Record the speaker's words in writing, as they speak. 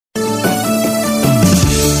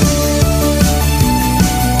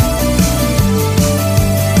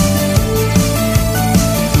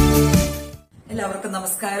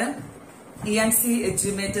നമസ്കാരം. ഇ&സി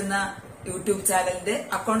എഡ്യൂമേറ്റ് എന്ന യൂട്യൂബ് ചാനലിന്റെ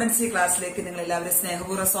അക്കൗണ്ടൻസി ക്ലാസ്സിലേക്ക് നിങ്ങൾ എല്ലാവരും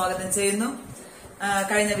സ്നേഹപൂർവ്വം സ്വാഗതം ചെയ്യുന്നു.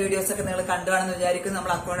 കഴിഞ്ഞ വീഡിയോസ് ഒക്കെ നിങ്ങൾ കണ്ടുകാണെന്ന് വിചാരിക്കുന്നു.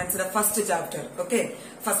 നമ്മൾ അക്കൗണ്ടൻസിയുടെ ഫസ്റ്റ് ചാപ്റ്റർ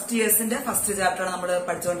ഫസ്റ്റ് ഇയേഴ്സിന്റെ ഫസ്റ്റ് ചാപ്റ്ററാണ് നമ്മൾ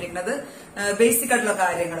പഠിച്ചുകൊണ്ടിരിക്കുന്നത്. ബേസിക് ആയിട്ടുള്ള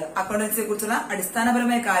കാര്യങ്ങൾ, അക്കൗണ്ടൻസിയെ കുറിച്ചുള്ള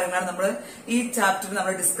അടിസ്ഥാനപരമായ കാര്യങ്ങളാണ് നമ്മൾ ഈ ചാപ്റ്ററിൽ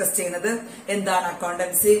നമ്മൾ ഡിസ്കസ് ചെയ്യുന്നത്. എന്താണ്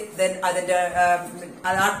അക്കൗണ്ടൻസി, ദെൻ അതിന്റെ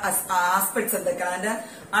ആസ്പെക്ട്സ് എന്തൊക്കെയാണ്, അതിന്റെ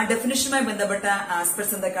ആ ഡെഫിനിഷനുമായി ബന്ധപ്പെട്ട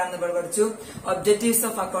ആസ്പെക്ട്സ് എന്തൊക്കെയാണെന്ന് നമ്മൾ പഠിച്ചു. ഒബ്ജക്റ്റീവ്സ്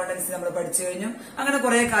ഓഫ് അക്കൗണ്ടൻസി നമ്മൾ പഠിച്ചു കഴിഞ്ഞു. അങ്ങനെ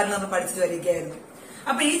കുറെ കാര്യങ്ങൾ നമ്മൾ പഠിച്ചിട്ട് വരികയായിരുന്നു.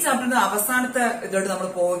 അപ്പൊ ഈ ചാപ്റ്ററിന്റെ അവസാനത്തെ ഇതിലോട്ട് നമ്മൾ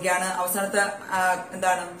പോവുകയാണ്. അവസാനത്തെ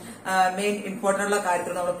മെയിൻ ഇമ്പോർട്ടന്റ് ഉള്ള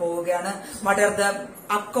കാര്യത്തിൽ നമ്മൾ പോവുകയാണ്. What are the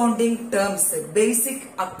accounting terms, basic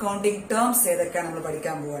accounting terms ഏതൊക്കെയാണ് നമ്മൾ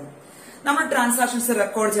പഠിക്കാൻ പോവാണ്. നമ്മൾ ട്രാൻസാക്ഷൻസ്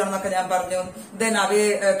റെക്കോർഡ് ചെയ്യണം എന്നൊക്കെ ഞാൻ പറഞ്ഞു. ദെൻ അവയെ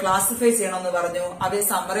ക്ലാസിഫൈ ചെയ്യണമെന്ന് പറഞ്ഞു, അവയെ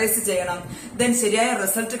സമ്മറൈസ് ചെയ്യണം. ദെൻ ശരിയായ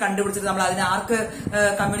റിസൾട്ട് കണ്ടുപിടിച്ചിട്ട് നമ്മൾ അതിനെ ആർക്ക്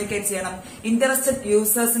കമ്മ്യൂണിക്കേറ്റ് ചെയ്യണം, ഇൻട്രസ്റ്റഡ്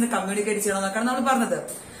യൂസേഴ്സിന് കമ്മ്യൂണിക്കേറ്റ് ചെയ്യണം എന്നൊക്കെയാണ് നമ്മൾ പറഞ്ഞത്.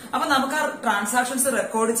 അപ്പൊ നമുക്ക് ആ ട്രാൻസാക്ഷൻസ്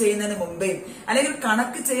റെക്കോർഡ് ചെയ്യുന്നതിന് മുമ്പേ അല്ലെങ്കിൽ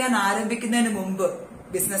കണക്ക് ചെയ്യാൻ ആരംഭിക്കുന്നതിന് മുമ്പ്,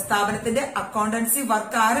 ബിസിനസ് സ്ഥാപനത്തിന്റെ അക്കൗണ്ടൻസി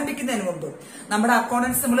വർക്ക് ആരംഭിക്കുന്നതിന് മുമ്പ്, നമ്മുടെ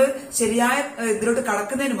അക്കൗണ്ടൻസി നമ്മൾ ശരിയായ ഇതിലോട്ട്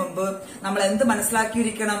കടക്കുന്നതിന് മുമ്പ് നമ്മൾ എന്ത്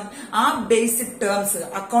മനസ്സിലാക്കിയിരിക്കണം? ആ ബേസിക് ടേംസ്,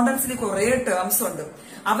 അക്കൗണ്ടൻസിന് കുറെ ടേംസ് ഉണ്ട്.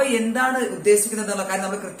 അവ എന്താണ് ഉദ്ദേശിക്കുന്നത് എന്നുള്ള കാര്യം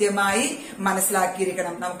നമ്മൾ കൃത്യമായി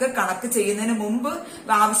മനസ്സിലാക്കിയിരിക്കണം. നമുക്ക് കണക്ക് ചെയ്യുന്നതിന് മുമ്പ്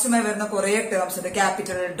ആവശ്യമായി വരുന്ന കുറെ ടേംസ് ഉണ്ട്.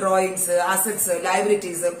 ക്യാപിറ്റൽ, ഡ്രോയിങ്സ്, അസറ്റ്സ്,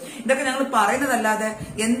 ലയബിലിറ്റീസ്, ഇതൊക്കെ ഞങ്ങൾ പറയുന്നതല്ലാതെ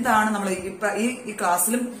എന്താണ് നമ്മൾ ഈ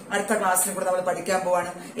ക്ലാസ്സിലും അടുത്ത ക്ലാസ്സിലും കൂടെ നമ്മൾ പഠിക്കാൻ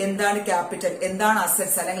പോവാണ്. എന്താണ് ക്യാപിറ്റൽ, എന്താണ്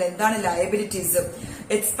അസറ്റ്സ്, അല്ലെങ്കിൽ എന്താണ് ലയബിലിറ്റീസ്,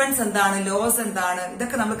 എക്സ്പെൻസ് എന്താണ്, ലോസ് എന്താണ്,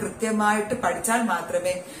 ഇതൊക്കെ നമ്മൾ കൃത്യമായിട്ട് പഠിച്ചാൽ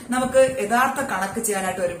മാത്രമേ നമുക്ക് യഥാർത്ഥ കണക്ക്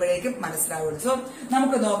ചെയ്യാനായിട്ട് വരുമ്പോഴേക്കും മനസ്സിലാവുള്ളൂ. സോ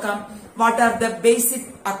നമുക്ക് നോക്കാം, what are the basic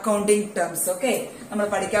accounting terms. നമ്മൾ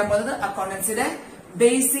പഠിക്കാൻ പോകുന്നത് അക്കൗണ്ടൻസിയുടെ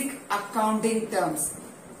ബേസിക് അക്കൗണ്ടിംഗ് ടേംസ്.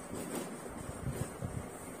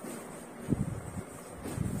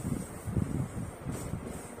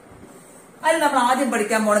 അതിൽ നമ്മൾ ആദ്യം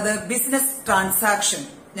പഠിക്കാൻ പോകുന്നത് ബിസിനസ് ട്രാൻസാക്ഷൻ.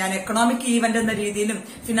 ഞാൻ എക്കണോമിക് ഈവന്റ് എന്ന രീതിയിലും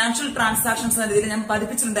ഫിനാൻഷ്യൽ ട്രാൻസാക്ഷൻസ് എന്ന രീതിയിലും ഞാൻ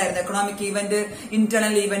പഠിപ്പിച്ചിട്ടുണ്ടായിരുന്നു. Economic event,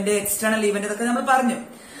 internal event, external event, ഇതൊക്കെ നമ്മൾ പറഞ്ഞു.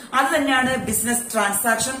 അത് തന്നെയാണ് business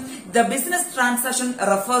transaction. The business transaction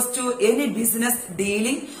refers to any business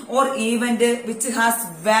dealing or event which has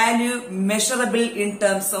value measurable in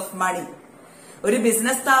terms of money. ഒരു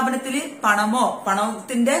ബിസിനസ് സ്ഥാപനത്തിൽ പണമോ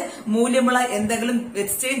പണത്തിന്റെ മൂല്യമുള്ള എന്തെങ്കിലും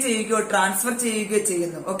എക്സ്ചേഞ്ച് ചെയ്യുകയോ ട്രാൻസ്ഫർ ചെയ്യുകയോ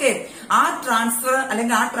ചെയ്യുന്നു. ആ ട്രാൻസ്ഫർ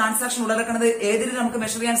അല്ലെങ്കിൽ ആ ട്രാൻസാക്ഷൻ ഉള്ളടക്കുന്നത് ഏതിൽ നമുക്ക്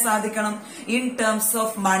മെഷർ ചെയ്യാൻ സാധിക്കണം? In terms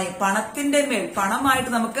of money. പണത്തിന്റെ മേൽ,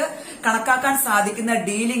 പണമായിട്ട് നമുക്ക് കണക്കാക്കാൻ സാധിക്കുന്ന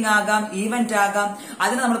ഡീലിംഗ് ആകാം, ഈവന്റ് ആകാം.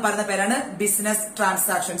 അതിന് നമ്മൾ പറയുന്ന പേരാണ് ബിസിനസ്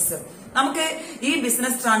ട്രാൻസാക്ഷൻസ്. നമുക്ക് ഈ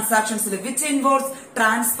business ട്രാൻസാക്ഷൻസിൽ which involves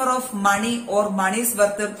transfer of money or monies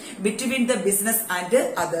worth between the business and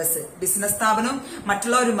others. Business സ്ഥാപനവും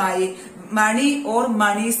മറ്റുള്ളവരുമായി മണി ഓർ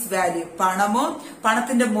മണീസ് വാല്യൂ, പണമോ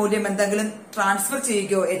പണത്തിന്റെ മൂല്യം എന്തെങ്കിലും ട്രാൻസ്ഫർ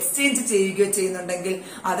ചെയ്യുകയോ എക്സ്ചേഞ്ച് ചെയ്യുകയോ ചെയ്യുന്നുണ്ടെങ്കിൽ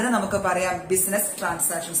അതിനെ നമുക്ക് പറയാം ബിസിനസ്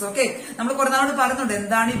ട്രാൻസാക്ഷൻസ്. നമ്മൾ കുറെ നാളോട് പറയുന്നുണ്ട്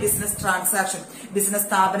എന്താണ് ഈ ബിസിനസ് ട്രാൻസാക്ഷൻ. ബിസിനസ്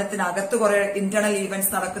സ്ഥാപനത്തിനകത്ത് കുറെ ഇന്റേണൽ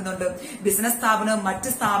ഈവന്റ്സ് നടക്കുന്നുണ്ട്. ബിസിനസ് സ്ഥാപനവും മറ്റ്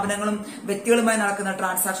സ്ഥാപനങ്ങളും വ്യക്തികളുമായി നടക്കുന്ന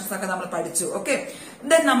ട്രാൻസാക്ഷൻസ് ഒക്കെ നമ്മൾ പഠിച്ചു.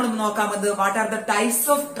 ദെൻ നമ്മൾ നോക്കാമത് what are the types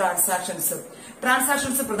of transactions.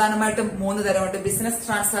 Transactions പ്രധാനമായിട്ടും 3 തരമുണ്ട്. Business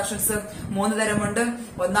transactions 3 തരമുണ്ട്.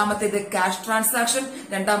 ഒന്നാമത്തേത് ക്യാഷ് ട്രാൻസാക്ഷൻ,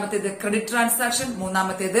 രണ്ടാമത്തേത് ക്രെഡിറ്റ് ട്രാൻസാക്ഷൻ,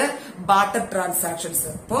 മൂന്നാമത്തേത് ബാർട്ടർ ട്രാൻസാക്ഷൻസ്.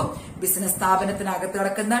 അപ്പോ ബിസിനസ് സ്ഥാപനത്തിനകത്ത്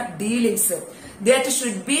നടക്കുന്ന dealings that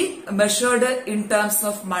should be measured in terms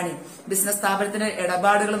of money. Business സ്ഥാപനത്തിന്റെ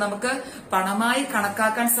ഇടപാടുകൾ നമുക്ക് പണമായി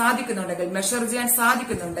കണക്കാക്കാൻ സാധിക്കുന്നുണ്ടെങ്കിൽ, മെഷർ ചെയ്യാൻ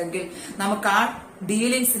സാധിക്കുന്നുണ്ടെങ്കിൽ നമുക്ക് ആ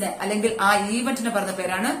ഡീലിംഗ്സിന് അല്ലെങ്കിൽ ആ ഈവന്റിന് പറഞ്ഞ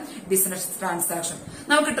പേരാണ് ബിസിനസ് ട്രാൻസാക്ഷൻ.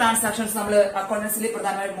 നമുക്ക് ട്രാൻസാക്ഷൻസ് നമ്മൾ അക്കൗണ്ടൻസിൽ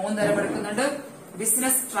പ്രധാനമായും 3 തരം എടുക്കുന്നുണ്ട്.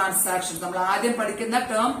 ബിസിനസ് ട്രാൻസാക്ഷൻ, നമ്മൾ ആദ്യം പഠിക്കുന്ന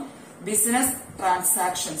term business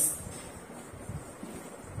transactions.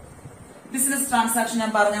 Business transaction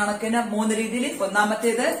ഞാൻ പറഞ്ഞ കണക്കിന് 3 രീതിയിൽ.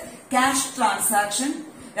 ഒന്നാമത്തേത് ക്യാഷ് ട്രാൻസാക്ഷൻ,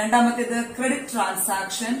 രണ്ടാമത്തേത് ക്രെഡിറ്റ്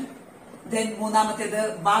ട്രാൻസാക്ഷൻ, ദെൻ മൂന്നാമത്തേത്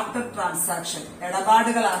ബാർട്ടർ ട്രാൻസാക്ഷൻ.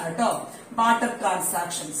 ഇടപാടുകളാണ് കേട്ടോ ബാർട്ടർ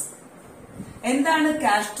ട്രാൻസാക്ഷൻസ്. എന്താണ്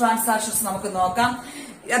ക്യാഷ് ട്രാൻസാക്ഷൻസ് നമുക്ക് നോക്കാം.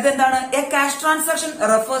 അതെന്താണ്? A cash transaction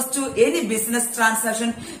refers to any business transaction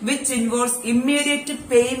which involves immediate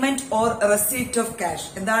payment or receipt of cash.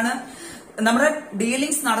 എന്താണ്? നമ്മുടെ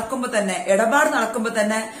ഡീലിംഗ്സ് നടക്കുമ്പോൾ തന്നെ, ഇടപാട് നടക്കുമ്പോൾ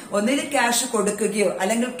തന്നെ ഒന്നിൽ ക്യാഷ് കൊടുക്കുകയോ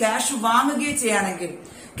അല്ലെങ്കിൽ ക്യാഷ് വാങ്ങുകയോ ചെയ്യുകയാണെങ്കിൽ,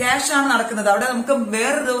 ക്യാഷ് ആണ് നടക്കുന്നത്, അവിടെ നമുക്ക്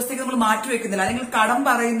വേറെ ദിവസത്തേക്ക് നമ്മൾ മാറ്റിവെക്കുന്നില്ല അല്ലെങ്കിൽ കടം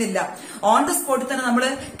പറയുന്നില്ല. ഓൺ ദ സ്പോട്ടിൽ തന്നെ നമ്മൾ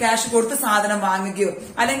ക്യാഷ് കൊടുത്ത് സാധനം വാങ്ങുകയോ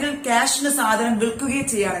അല്ലെങ്കിൽ ക്യാഷിന് സാധനം വിൽക്കുകയോ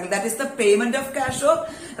ചെയ്യുകയാണെങ്കിൽ that is the payment of cash or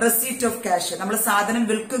receipt of cash. നമ്മൾ സാധനം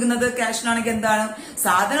വിൽക്കുന്നത് ക്യാഷിനാണെങ്കിൽ എന്താണ്?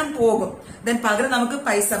 സാധനം പോകും, ദെൻ പകരം നമുക്ക്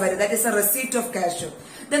പൈസ വരും, that is A receipt of cash.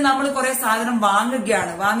 Then നമ്മൾ കുറെ സാധനം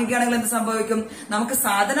വാങ്ങുകയാണെങ്കിൽ എന്ത് സംഭവിക്കും? നമുക്ക്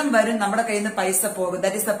സാധനം വരും, നമ്മുടെ കയ്യിൽ നിന്ന് പൈസ പോകും,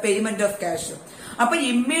 that is the payment of cash. അപ്പൊ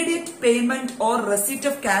immediate payment or receipt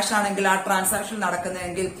of cash ആണെങ്കിൽ ആ ട്രാൻസാക്ഷൻ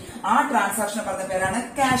നടക്കുന്നതെങ്കിൽ ആ ട്രാൻസാക്ഷൻ പറഞ്ഞ പേരാണ്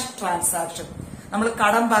ക്യാഷ് ട്രാൻസാക്ഷൻ. നമ്മൾ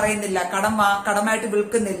കടം പറയുന്നില്ല, കടമായിട്ട്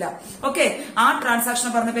വിൽക്കുന്നില്ല. ഓക്കെ, ആ ട്രാൻസാക്ഷൻ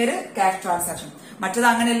പറഞ്ഞ പേര് ക്യാഷ് ട്രാൻസാക്ഷൻ. മറ്റത്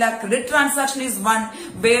അങ്ങനെയല്ല. Credit transaction is one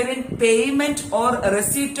where in payment or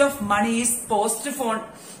receipt of money is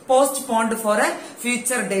postponed four A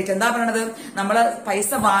future date. എന്താ പറയണത്? നമ്മൾ പൈസ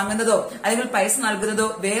വാങ്ങുന്നതോ അല്ലെങ്കിൽ പൈസ നൽകുന്നതോ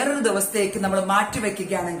വേറൊരു ദിവസത്തേക്ക് നമ്മൾ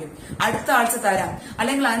മാറ്റിവെക്കുകയാണെങ്കിൽ, അടുത്ത ആഴ്ച തരാം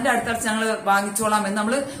അല്ലെങ്കിൽ അതിന്റെ അടുത്ത ആഴ്ച ഞങ്ങൾ വാങ്ങിച്ചോളാം എന്ന്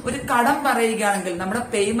നമ്മൾ ഒരു കടം പറയുകയാണെങ്കിൽ, നമ്മുടെ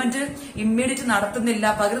പേയ്മെന്റ് ഇമ്മീഡിയറ്റ് നടത്തുന്നില്ല,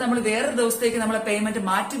 പകരം നമ്മൾ വേറൊരു ദിവസത്തേക്ക് നമ്മളെ പേയ്മെന്റ്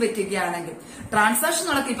മാറ്റിവെക്കുകയാണെങ്കിൽ ട്രാൻസാക്ഷൻ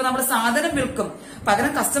നടക്കും. ഇപ്പൊ നമ്മൾ സാധനം വിൽക്കും,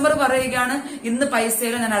 പകരം കസ്റ്റമർ പറയുകയാണ് ഇന്ന്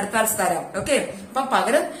പൈസയിലോ ഞാൻ അടുത്ത ആഴ്ച തരാം. ഓക്കെ, അപ്പൊ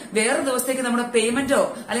പകരം വേറൊരു ദിവസത്തേക്ക് നമ്മുടെ പേയ്മെന്റോ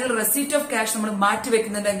അല്ലെങ്കിൽ റെസീറ്റ് ഓഫ് ക്യാഷ് നമ്മൾ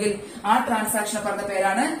മാറ്റിവെക്കുന്നുണ്ടെങ്കിൽ ആ ട്രാൻസാക്ഷൻ പറഞ്ഞ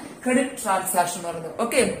പേരാണ് ക്രെഡിറ്റ് ട്രാൻസാക്ഷൻ പറയുന്നത്.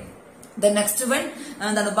 ഓക്കെ, ദ നെക്സ്റ്റ് വൺ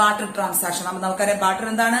എന്താണ്? Barter transaction. നമുക്കറിയാം ബാർട്ടർ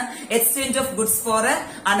എന്താണ്? Exchange of goods for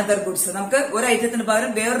another goods. നമുക്ക് ഒരു ഐറ്റത്തിന്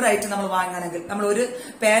പകരം വേറൊരു ഐറ്റം നമ്മൾ വാങ്ങുകയാണെങ്കിൽ, നമ്മൾ ഒരു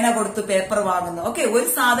പേന കൊടുത്ത് പേപ്പർ വാങ്ങുന്നു. ഓക്കെ, ഒരു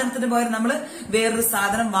സാധനത്തിന് പകരം നമ്മൾ വേറൊരു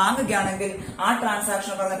സാധനം വാങ്ങുകയാണെങ്കിൽ ആ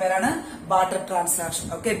ട്രാൻസാക്ഷൻ പറഞ്ഞ പേരാണ് barter transaction.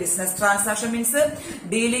 Okay, business transaction means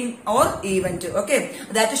dealing or event. Okay,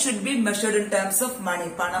 that should be measured in terms of money.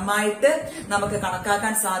 പണമായിട്ട് നമുക്ക്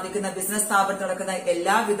കണക്കാക്കാൻ സാധിക്കുന്ന ബിസിനസ് സ്ഥാപനത്തിൽ നടക്കുന്ന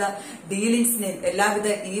എല്ലാവിധ ഡീലിംഗ്സിനെയും എല്ലാവിധ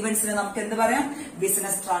ഈവന്റ്സിനെയും നമുക്ക് എന്ത് പറയാം?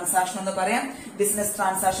 ബിസിനസ് ട്രാൻസാക്ഷൻ എന്ന് പറയാം. Business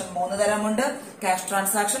transaction 3 തരമുണ്ട്: cash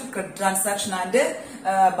transaction, credit transaction and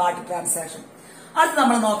barter transaction. അടുത്ത്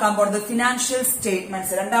നമ്മൾ നോക്കാൻ പോകുന്നത് ഫിനാൻഷ്യൽ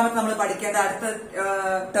സ്റ്റേറ്റ്മെന്റ്സ്. രണ്ടാമത്തെ നമ്മൾ പഠിക്കേണ്ട അടുത്ത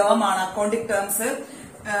ടേം ആണ് accounting terms,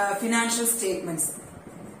 financial statements.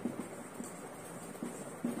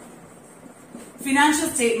 Financial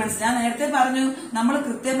statements ഞാൻ നേരത്തെ പറഞ്ഞു, നമ്മൾ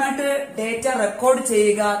കൃത്യമായിട്ട് ഡേറ്റ റെക്കോർഡ്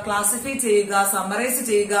ചെയ്യുക, ക്ലാസിഫൈ ചെയ്യുക, സമ്മറൈസ്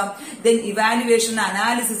ചെയ്യുക, ദെൻ ഇവാലുവേഷൻ,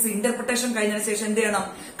 അനാലിസിസ്, ഇന്റർപ്രിട്ടേഷൻ കഴിഞ്ഞതിന് ശേഷം എന്ത് ചെയ്യണം?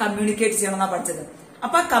 കമ്മ്യൂണിക്കേറ്റ് ചെയ്യണം എന്നാണ് പഠിച്ചത്.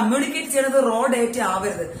 അപ്പൊ കമ്മ്യൂണിക്കേറ്റ് ചെയ്യുന്നത് റോ ഡേറ്റ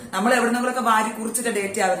ആവരുത്, നമ്മൾ എവിടെന്നെങ്കിലൊക്കെ വാരി കുറിച്ചിട്ട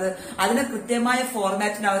ഡേറ്റ ആവരുത്. അതിനെ കൃത്യമായ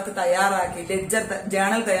ഫോർമാറ്റിനകത്ത് തയ്യാറാക്കി,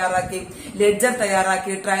 ജേണൽ തയ്യാറാക്കി, ലെഡ്ജർ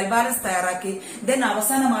തയ്യാറാക്കി, ട്രയൽ ബാലൻസ് തയ്യാറാക്കി, ദെൻ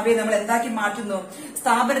അവസാനം അവയെ നമ്മൾ എന്താക്കി മാറ്റുന്നു?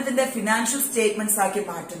 സ്ഥാപനത്തിന്റെ ഫിനാൻഷ്യൽ സ്റ്റേറ്റ്മെന്റ്സ് ആക്കി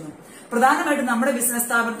മാറ്റുന്നു. പ്രധാനമായിട്ടും നമ്മുടെ ബിസിനസ്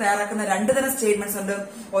സ്ഥാപനം തയ്യാറാക്കുന്ന 2 തരം സ്റ്റേറ്റ്മെന്റ്സ് ഉണ്ട്.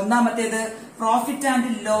 ഒന്നാമത്തേത് profit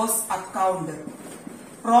and loss account.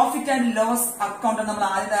 Profit and loss account നമ്മൾ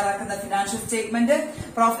ആദ്യം തയ്യാറാക്കുന്ന ഫിനാൻഷ്യൽ സ്റ്റേറ്റ്മെന്റ്.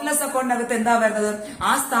 പ്രോഫിറ്റ് ലോസ് അക്കൗണ്ടിനകത്ത് എന്താ വരുന്നത്?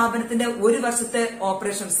 ആ സ്ഥാപനത്തിന്റെ ഒരു വർഷത്തെ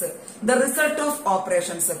operations, the result of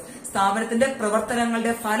operations, സ്ഥാപനത്തിന്റെ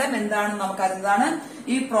പ്രവർത്തനങ്ങളുടെ ഫലം എന്താണെന്ന് നമുക്കറിയുന്നതാണ്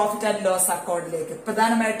ഈ പ്രോഫിറ്റ് ആൻഡ് ലോസ് അക്കൗണ്ടിലേക്ക്.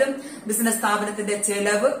 പ്രധാനമായിട്ടും ബിസിനസ് സ്ഥാപനത്തിന്റെ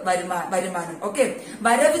ചെലവ്, വരുമാനം. ഓക്കെ,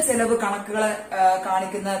 വരവ് ചെലവ് കണക്കുകളെ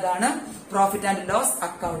കാണിക്കുന്നതാണ് പ്രോഫിറ്റ് ആൻഡ് ലോസ്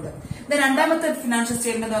അക്കൗണ്ട്. രണ്ടാമത്തെ ഫിനാൻഷ്യൽ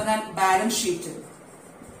സ്റ്റേറ്റ്മെന്റ് എന്ന് പറഞ്ഞാൽ ബാലൻസ് ഷീറ്റ്.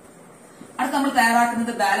 അടുത്ത് നമ്മൾ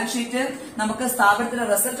തയ്യാറാക്കുന്നത് ബാലൻസ് ഷീറ്റ്. നമുക്ക് സ്ഥാപനത്തിന്റെ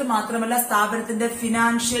റിസൾട്ട് മാത്രമല്ല, സ്ഥാപനത്തിന്റെ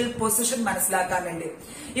ഫിനാൻഷ്യൽ പൊസിഷൻ മനസ്സിലാക്കാൻ വേണ്ടി.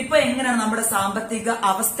 ഇപ്പൊ എങ്ങനെയാണ് നമ്മുടെ സാമ്പത്തിക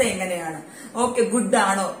അവസ്ഥ, എങ്ങനെയാണ്? ഓക്കെ, ഗുഡ്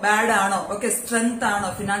ആണോ, ബാഡ് ആണോ, ഓക്കെ, സ്ട്രെങ്ത് ആണോ,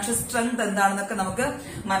 ഫിനാൻഷ്യൽ സ്ട്രെങ്ത് എന്താണെന്നൊക്കെ നമുക്ക്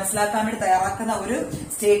മനസ്സിലാക്കാൻ വേണ്ടി തയ്യാറാക്കുന്ന ഒരു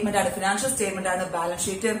സ്റ്റേറ്റ്മെന്റ് ആണ്, ഫിനാൻഷ്യൽ സ്റ്റേറ്റ്മെന്റ് ആണ് balance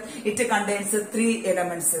sheet. It contains 3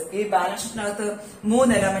 elements. ഈ ബാലൻസ് ഷീറ്റിനകത്ത്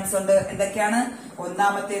 3 എലമെന്റ്സ് ഉണ്ട്. എന്തൊക്കെയാണ്?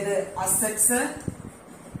 ഒന്നാമത്തേത് അസറ്റ്സ്,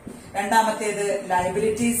 രണ്ടാമത്തേത്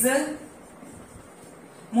ലയബിലിറ്റീസ്,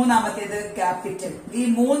 മൂന്നാമത്തേത് ക്യാപിറ്റൽ. ഈ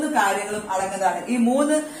 3 കാര്യങ്ങളും അടങ്ങുന്നതാണ്, ഈ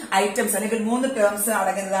 3 ഐറ്റംസ് അല്ലെങ്കിൽ 3 ടേംസ്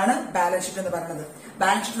അടങ്ങുന്നതാണ് ബാലൻസ് ഷീറ്റ് എന്ന് പറയുന്നത്.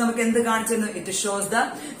 ബാലൻസ് ഷീറ്റ് നമുക്ക് എന്ത് കാണിച്ചിരുന്നു? It shows the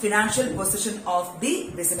financial position of the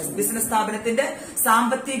business. Business സ്ഥാപനത്തിന്റെ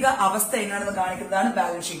സാമ്പത്തിക അവസ്ഥ എങ്ങനെയാണെന്ന് കാണിക്കുന്നതാണ്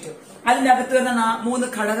ബാലൻസ് ഷീറ്റ്. അതിന്റെ അകത്ത് വരുന്ന 3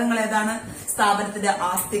 ഘടകങ്ങൾ ഏതാണ്? സ്ഥാപനത്തിന്റെ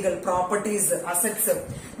ആസ്തികൾ, പ്രോപ്പർട്ടീസ്, അസറ്റ്സ്,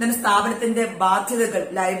 ദെൻ സ്ഥാപനത്തിന്റെ ബാധ്യതകൾ,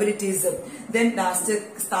 ലയബിലിറ്റീസ്, ദെൻ ലാസ്റ്റ്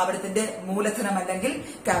സ്ഥാപനത്തിന്റെ മൂലധനം അല്ലെങ്കിൽ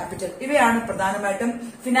ക്യാപിറ്റൽ. ഇവയാണ് പ്രധാനമായിട്ടും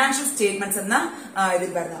ഫിനാൻഷ്യൽ സ്റ്റേറ്റ്മെന്റ്സ് എന്ന ഇതിൽ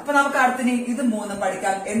വരുന്നത്. അപ്പൊ നമുക്ക് അടുത്തിന് ഇത് 3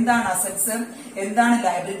 പഠിക്കാം. എന്താണ് അസറ്റ്സ്, എന്താണ്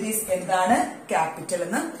ലയബിലിറ്റീസ്, എന്താണ് ക്യാപിറ്റൽ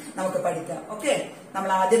എന്ന് നമുക്ക് പഠിക്കാം. ഓക്കെ, നമ്മൾ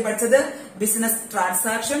ആദ്യം പഠിച്ചത് ബിസിനസ്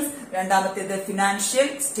ട്രാൻസാക്ഷൻസ്, രണ്ടാമത്തേത് ഫിനാൻഷ്യൽ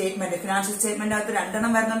സ്റ്റേറ്റ്മെന്റ്. ഫിനാൻഷ്യൽ സ്റ്റേറ്റ്മെന്റ് അകത്ത് 2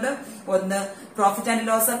 എണ്ണം വരുന്നുണ്ട്. ഒന്ന് പ്രോഫിറ്റ് ആൻഡ്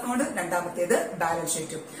ലോസ് അക്കൗണ്ട്, രണ്ടാമത്തേത് ബാലൻസ്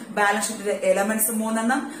ഷീറ്റ്. ബാലൻസ് ഷീറ്റിന്റെ എലമെന്റ്സ് 3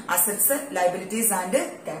 എണ്ണം: അസറ്റ്സ്, ലയബിലിറ്റീസ് ആൻഡ്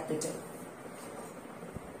ക്യാപിറ്റൽ.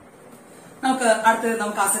 നമുക്ക്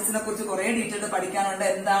അസറ്റ്സിനെ കുറിച്ച് കുറെ ഡീറ്റെയിൽ പഠിക്കാനുണ്ട്.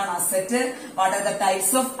 എന്താണ് asset, what are the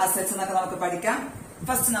types of assets എന്നൊക്കെ നമുക്ക് പഠിക്കാം.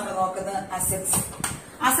 ഫസ്റ്റ് നമ്മൾ നോക്കുന്നത് assets.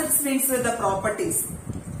 Assets means the properties.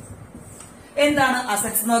 എന്താണ്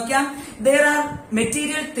അസറ്റ്സ് നോക്കിയാൽ? there are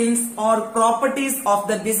material things or properties of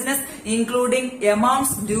the business including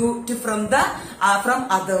amounts due from the from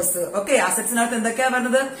others. Okay, അസറ്റ്സിനകത്ത് എന്തൊക്കെയാ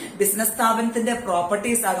വരുന്നത്? Business സ്ഥാപനത്തിന്റെ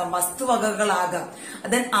പ്രോപ്പർട്ടീസ് ആകാം, വസ്തുവകകളാകാം,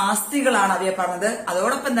 ദെൻ ആസ്തികളാണ് അവയെ പറഞ്ഞത്.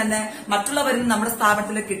 അതോടൊപ്പം തന്നെ മറ്റുള്ളവരിൽ നമ്മുടെ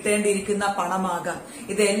സ്ഥാപനത്തിൽ കിട്ടേണ്ടിയിരിക്കുന്ന പണമാകാം.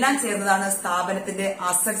 ഇതെല്ലാം ചേർന്നതാണ് സ്ഥാപനത്തിന്റെ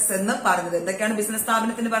അസറ്റ്സ് എന്ന് പറഞ്ഞത്. എന്തൊക്കെയാണ് ബിസിനസ്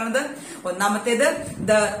സ്ഥാപനത്തിന് പറഞ്ഞത്? ഒന്നാമത്തേത്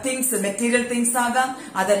ദ തിങ്സ്, മെറ്റീരിയൽ തിങ്സ് ആകാം,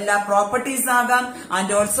 അതെല്ലാം പ്രോപ്പർട്ടീസ് ആകാം,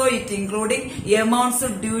 and also it including amounts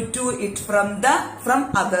due to it from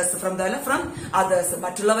others,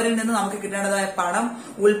 മറ്റുള്ളവരിൽ നിന്ന് നമുക്ക് കിട്ടേണ്ടതായ പണം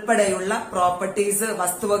ഉൾപ്പെടെയുള്ള പ്രോപ്പർട്ടീസ്,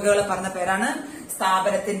 വസ്തുവകകൾ പറഞ്ഞ പേരാണ്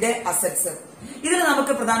സ്ഥാപനത്തിന്റെ അസറ്റ്സ്. ഇതിൽ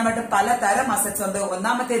നമുക്ക് പ്രധാനമായിട്ടും പലതരം അസറ്റ്സ് ഉണ്ട്.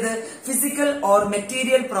 ഒന്നാമത്തേത് physical or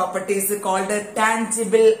material properties called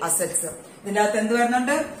tangible assets. ഇതിന്റെ അകത്ത് എന്ത്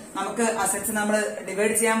വരുന്നുണ്ട്? നമുക്ക് അസറ്റ്സ് നമ്മൾ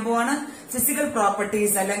ഡിവൈഡ് ചെയ്യാൻ പോവാണ്. ഫിസിക്കൽ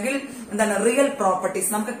പ്രോപ്പർട്ടീസ് അല്ലെങ്കിൽ എന്താണ് റിയൽ പ്രോപ്പർട്ടീസ്,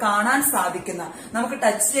 നമുക്ക് കാണാൻ സാധിക്കുന്ന, നമുക്ക്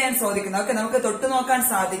ടച്ച് ചെയ്യാൻ സാധിക്കുന്ന, ഓക്കെ, നമുക്ക് തൊട്ടു നോക്കാൻ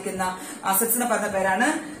സാധിക്കുന്ന അസറ്റ്സിനെ പറഞ്ഞ പേരാണ്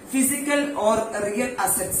physical or real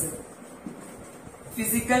assets.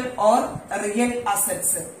 Physical or real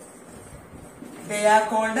assets, they are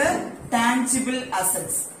called tangible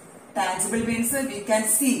assets. Tangible means we can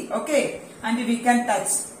see, okay, and we can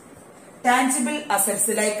touch. Tangible assets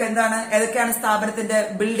like എന്താണ്? ഏതൊക്കെയാണ്? സ്ഥാപനത്തിന്റെ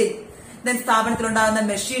building, then സ്ഥാപനത്തിലുണ്ടാകുന്ന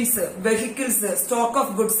machines, vehicles, stock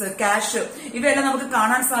of goods, cash, ഇവയെല്ലാം നമുക്ക്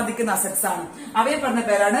കാണാൻ സാധിക്കുന്ന assets ആണ്. അവയെ പറഞ്ഞ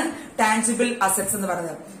പേരാണ് ടാൻജിബിൾ അസറ്റ്സ് എന്ന്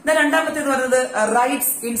പറയുന്നത്. ദെൻ രണ്ടാമത്തേത് പറയുന്നത്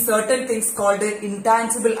rights in certain things called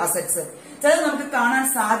intangible assets. ചിലത് നമുക്ക് കാണാൻ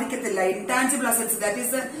സാധിക്കത്തില്ല, intangible assets, that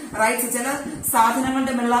is rights, ചില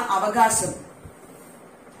സാധനങ്ങളുടെ മേലുള്ള അവകാശം,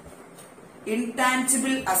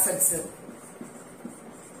 ഇൻടാൻജിബിൾ അസറ്റ്സ്.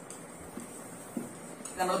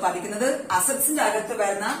 നമ്മൾ പഠിക്കുന്നത് അസറ്റ്സിന്റെ അകത്ത്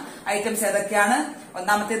വരുന്ന ഐറ്റംസ് ഏതൊക്കെയാണ്?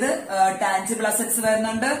 ഒന്നാമത്തേത് ടാൻജിബിൾ അസറ്റ്സ്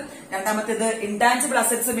വരുന്നുണ്ട്. രണ്ടാമത്തേത് intangible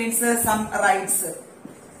assets means some rights.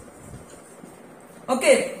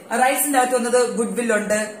 Okay, റൈറ്റ്സിന്റെ അകത്ത് വന്നത് ഗുഡ് വിൽ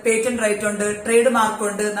ഉണ്ട്, പേറ്റന്റ് റൈറ്റ് ഉണ്ട്, ട്രേഡ് മാർക്ക്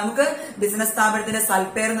ഉണ്ട്. നമുക്ക് ബിസിനസ് സ്ഥാപനത്തിന്റെ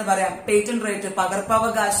സൽപ്പേർ എന്ന് പറയാം, പേറ്റന്റ് റൈറ്റ്,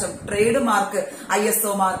 പകർപ്പവകാശം, trade mark,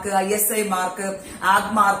 ISO mark, ISI mark,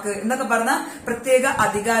 ആഗ് mark എന്നൊക്കെ പറഞ്ഞ പ്രത്യേക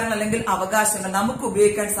അധികാരങ്ങൾ അല്ലെങ്കിൽ അവകാശങ്ങൾ നമുക്ക്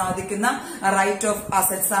ഉപയോഗിക്കാൻ സാധിക്കുന്ന റൈറ്റ് ഓഫ്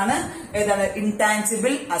അസറ്റ്സ് ആണ് ഏതാണ്?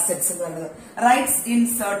 ഇൻടാൻജിബിൾ അസറ്റ്സ് എന്ന് പറയുന്നത്. Rights in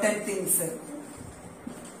certain things.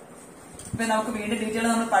 ഇപ്പൊ നമുക്ക് വീണ്ടും ഡീറ്റെയിൽ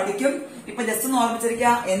നമ്മൾ പഠിക്കും. ഇപ്പൊ ജസ്റ്റ് ഒന്ന്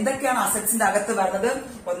ഓർമ്മിച്ചിരിക്കുക എന്തൊക്കെയാണ് അസറ്റ്സിന്റെ അകത്ത് വരുന്നത്.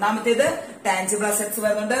 ഒന്നാമത്തേത് ടാൻജിബിൾ അസറ്റ്സ്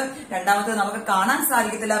വരുന്നുണ്ട്. രണ്ടാമത്തേത് നമുക്ക് കാണാൻ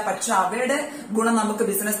സാധിക്കത്തില്ല, പക്ഷെ അവയുടെ ഗുണം നമുക്ക്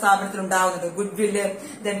ബിസിനസ് സ്ഥാപനത്തിൽ ഉണ്ടാവുന്നുണ്ട്. ഗുഡ് വില്ല്,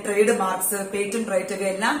 then trade marks, patent right,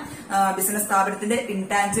 ഇവയെല്ലാം ബിസിനസ് സ്ഥാപനത്തിന്റെ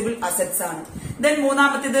ഇൻടാൻജിബിൾ അസറ്റ്സ് ആണ്. ദെൻ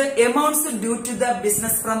മൂന്നാമത്തേത് amounts due to the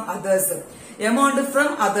business from others. Amount from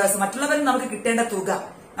others, മറ്റുള്ളവരിൽ നമുക്ക് കിട്ടേണ്ട തുക.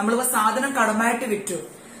 നമ്മളിപ്പോ സാധനം കടമായിട്ട് വിറ്റു,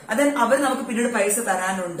 അത് അവർ നമുക്ക് പിന്നീട് പൈസ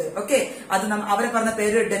തരാനുണ്ട്. ഓക്കെ, അത് അവരെ പറഞ്ഞ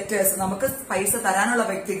പേര് ഡെറ്റേഴ്സ്, നമുക്ക് പൈസ തരാനുള്ള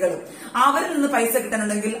വ്യക്തികൾ. അവരിൽ നിന്ന് പൈസ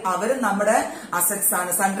കിട്ടാനുണ്ടെങ്കിൽ അവരും നമ്മുടെ അസറ്റ്സ് ആണ്.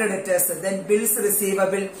 Sundry debtors, then bills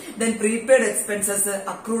receivable, then prepaid expenses,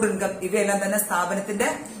 accrued income, ഇവയെല്ലാം തന്നെ സ്ഥാപനത്തിന്റെ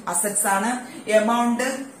അസറ്റ്സ് ആണ്. Amount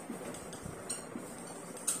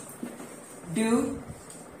due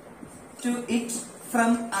to it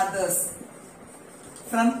from others,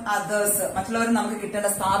 മറ്റുള്ളവർ നമുക്ക്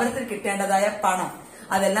കിട്ടേണ്ട, സ്ഥാപനത്തിൽ കിട്ടേണ്ടതായ പണം,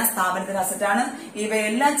 അതെല്ലാം സ്ഥാപനത്തിന്റെ അസറ്റ് ആണ്.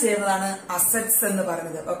 ഇവയെല്ലാം ചേർന്നതാണ് അസറ്റ്സ് എന്ന്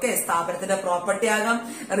പറയുന്നത്. ഓക്കെ, സ്ഥാപനത്തിന്റെ പ്രോപ്പർട്ടി ആകാം,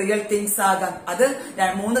 റിയൽ തിങ്സ് ആകാം. അത്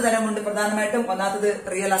മൂന്ന് തരമുണ്ട് പ്രധാനമായിട്ടും. ഒന്നാമത്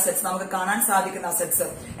റിയൽ അസറ്റ്സ്, നമുക്ക് കാണാൻ സാധിക്കുന്ന അസറ്റ്സ്.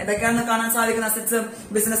 എന്തൊക്കെയാണെന്ന് കാണാൻ സാധിക്കുന്ന അസറ്റ്സ്?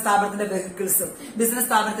 ബിസിനസ് സ്ഥാപനത്തിന്റെ വെഹിക്കിൾസ്, ബിസിനസ്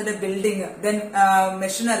സ്ഥാപനത്തിന്റെ building, then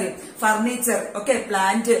machinery, furniture, okay,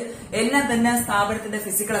 plant, എല്ലാം തന്നെ സ്ഥാപനത്തിന്റെ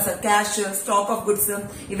physical asset. Cash, stock of goods,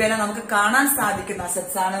 ഇവയെല്ലാം നമുക്ക് കാണാൻ സാധിക്കുന്ന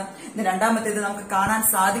അസറ്റ്സ് ആണ്. രണ്ടാമത്തേത് നമുക്ക് കാണാൻ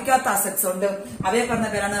സാധിക്കാത്ത അസറ്റ്സ് ഉണ്ട്. അവയെ പറഞ്ഞ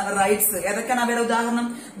പേരാണ് റൈറ്റ്സ്. ഏതൊക്കെയാണ് അവയുടെ ഉദാഹരണം?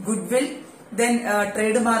 Good will, then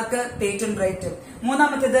trade mark, patent right.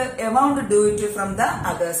 മൂന്നാമത്തേത് amount due to from the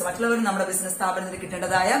others, മറ്റുള്ളവർ നമ്മുടെ ബിസിനസ് സ്ഥാപനത്തിന്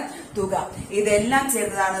കിട്ടേണ്ടതായ തുക. ഇതെല്ലാം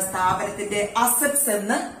ചേർന്നതാണ് സ്ഥാപനത്തിന്റെ അസറ്റ്സ്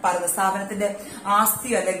എന്ന് പറയുന്നത്, സ്ഥാപനത്തിന്റെ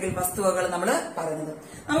ആസ്തി അല്ലെങ്കിൽ വസ്തുവകൾ നമ്മൾ പറയുന്നത്.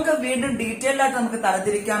 നമുക്ക് വീണ്ടും ഡീറ്റെയിൽഡ് ആയിട്ട് നമുക്ക്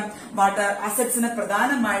തരംതിരിക്കാം. വാട്ടർ അസറ്റ്സിനെ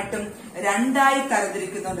പ്രധാനമായിട്ടും രണ്ടായി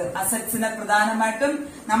തരംതിരിക്കുന്നുണ്ട്. അസറ്റ്സിനെ പ്രധാനമായിട്ടും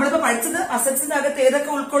നമ്മളിപ്പോ പഠിച്ചത് അസറ്റ്സിന്റെ അകത്ത്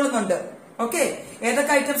ഏതൊക്കെ ഉൾക്കൊള്ളുന്നുണ്ട്. ഓക്കെ,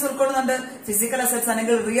 ഏതൊക്കെ ഐറ്റംസ് ഉൾക്കൊള്ളുന്നുണ്ട്? ഫിസിക്കൽ അസറ്റ്സ്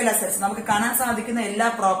അല്ലെങ്കിൽ റിയൽ അസറ്റ്സ്, നമുക്ക് കാണാൻ സാധിക്കുന്ന എല്ലാ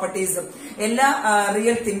പ്രോപ്പർട്ടീസും, എല്ലാ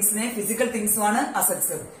റിയൽ തിങ്സിനെ ഫിസിക്കൽ തിങ്സുമാണ്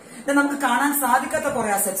അസറ്റ്സ്. നമുക്ക് കാണാൻ സാധിക്കാത്ത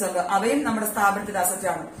കുറെ അസറ്റ്സ് ഉണ്ട്, അവയും നമ്മുടെ സ്ഥാപനത്തിന്റെ അസറ്റ്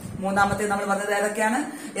ആണ്. മൂന്നാമത്തെ നമ്മൾ പറഞ്ഞത് ഏതൊക്കെയാണ്?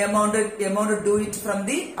 Amount due it from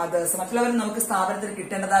the others, മറ്റുള്ളവരും നമുക്ക് സ്ഥാപനത്തിന്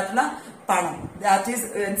കിട്ടേണ്ടതായിട്ടുള്ള പണം. That is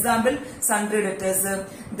example sundry debtors,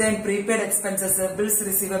 then prepaid expenses, bills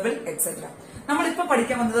receivable etcetera. നമ്മളിപ്പോ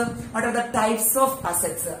പഠിക്കാൻ വന്നത് what are the types of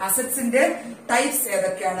assets. അസറ്റ്സിന്റെ types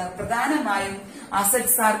ഏതൊക്കെയാണ്? പ്രധാനമായും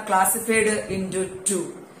assets R classified into to.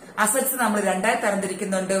 Assets നമ്മൾ രണ്ടായി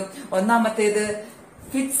തരംതിരിക്കുന്നുണ്ട്. ഒന്നാമത്തേത്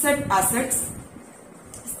ഫിക്സഡ് അസറ്റ്സ്,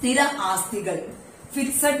 സ്ഥിര ആസ്തികൾ.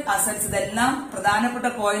 ഫിക്സഡ് അസറ്റ്സ്, ഇതെല്ലാം പ്രധാനപ്പെട്ട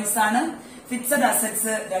പോയിന്റ്സ് ആണ്. ഫിക്സഡ്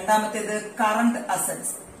അസറ്റ്സ്, രണ്ടാമത്തേത് കറണ്ട്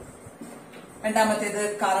അസറ്റ്സ്,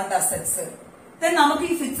 ദെൻ നമുക്ക്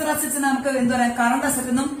ഈ ഫിക്സഡ് അസറ്റ്സ് നമുക്ക് എന്താ പറയാ, കറണ്ട്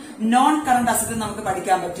അസറ്റെന്നും നോൺ കറണ്ട് അസറ്റും നമുക്ക്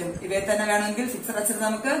പഠിക്കാൻ പറ്റും. ഇവയെ തന്നെ വേണമെങ്കിൽ ഫിക്സഡ് അസറ്റ്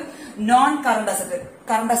നമുക്ക് non current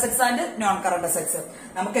assets and non current assets.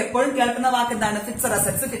 നമുക്ക് എപ്പോഴും കേൾക്കുന്ന വാക്ക് എന്താണ്, ഫിക്സഡ്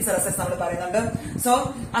അസറ്റ്സ് നമ്മൾ പറയുന്നുണ്ട്. So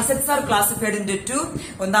assets R classified into to.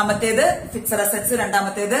 ഒന്നാമത്തേത് ഫിക്സഡ് അസറ്റ്സ്,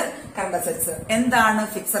 രണ്ടാമത്തേത് കറണ്ട് അസറ്റ്സ്. എന്താണ്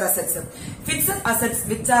fixed assets? Fixed assets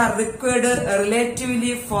which are required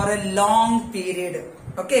relatively four A long period.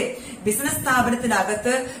 Okay, business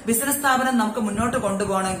സ്ഥാപനത്തിനകത്ത് business സ്ഥാപനം നമുക്ക് മുന്നോട്ട്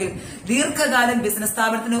കൊണ്ടുപോകണമെങ്കിൽ ദീർഘകാലം ബിസിനസ്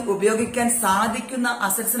സ്ഥാപനത്തിന് ഉപയോഗിക്കാൻ സാധിക്കുന്ന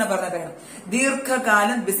അസറ്റ്സിനെ പറഞ്ഞ പേരാണ്.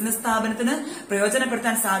 ദീർഘകാലം ബിസിനസ് സ്ഥാപനത്തിന്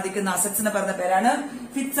പ്രയോജനപ്പെടുത്താൻ സാധിക്കുന്ന അസറ്റ്സിനെ പറഞ്ഞ പേരാണ്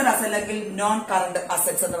ഫിക്സഡ് അസറ്റ് അല്ലെങ്കിൽ നോൺ കറണ്ട്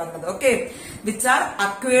അസറ്റ്സ് എന്ന് പറയുന്നത്. Okay, which are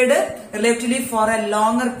acquired relatively four A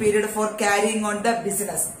longer period for carrying on the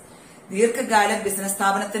business. ദീർഘകാലം ബിസിനസ്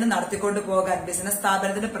സ്ഥാപനത്തിന് നടത്തിക്കൊണ്ടു പോകാൻ, ബിസിനസ്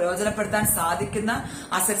സ്ഥാപനത്തിന് പ്രയോജനപ്പെടുത്താൻ സാധിക്കുന്ന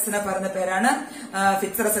അസറ്റ്സിനെ പറയുന്ന പേരാണ്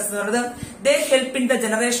ഫിക്സഡ് അസറ്റ്സ് എന്ന് പറയുന്നത്. ദേ help in the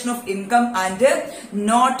generation of income and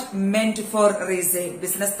not മെന്റ് four resale.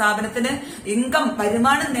 Business സ്ഥാപനത്തിന്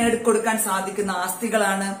വരുമാനം നേടിക്കൊടുക്കാൻ സാധിക്കുന്ന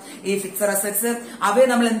ആസ്തികളാണ് ഈ ഫിക്സഡ് അസറ്റ്സ്. അവയെ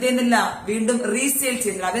നമ്മൾ എന്ത് ചെയ്യുന്നില്ല, വീണ്ടും റീസെയിൽ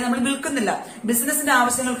ചെയ്യുന്നില്ല, അവയെ നമ്മൾ വിൽക്കുന്നില്ല, ബിസിനസിന്റെ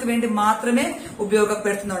ആവശ്യങ്ങൾക്ക് വേണ്ടി മാത്രമേ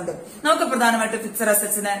ഉപയോഗപ്പെടുത്തുന്നുണ്ട്. നമുക്ക് പ്രധാനമായിട്ട് ഫിക്സഡ്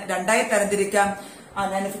അസറ്റ്സിനെ രണ്ടായി തരംതിരിക്കാം.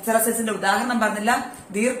 ഞാൻ ഫിക്സഡ് അസറ്റ്സിന്റെ ഉദാഹരണം പറഞ്ഞില്ല.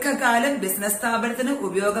 ദീർഘകാലം ബിസിനസ് സ്ഥാപനത്തിന്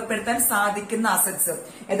ഉപയോഗപ്പെടുത്താൻ സാധിക്കുന്ന അസറ്റ്സ്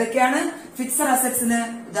ഏതൊക്കെയാണ്? ഫിക്സഡ് അസറ്റ്സിന്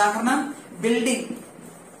ഉദാഹരണം ബിൽഡിംഗ്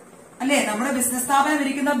അല്ലെ. നമ്മുടെ ബിസിനസ് സ്ഥാപനം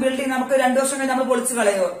ഇരിക്കുന്ന ബിൽഡിംഗ് നമുക്ക് 2 വർഷം കഴിഞ്ഞ് നമ്മൾ പൊളിച്ചു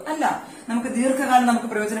കളയോ? അല്ല, നമുക്ക് ദീർഘകാലം നമുക്ക്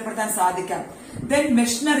പ്രയോജനപ്പെടുത്താൻ സാധിക്കാം. ദെൻ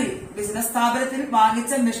മെഷീനറി, ബിസിനസ് സ്ഥാപനത്തിൽ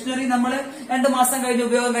വാങ്ങിച്ച മെഷീനറി നമ്മൾ 2 മാസം കഴിഞ്ഞ്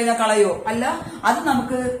ഉപയോഗം കഴിഞ്ഞാൽ കളയോ? അല്ല, അത്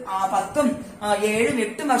നമുക്ക് 10, 7,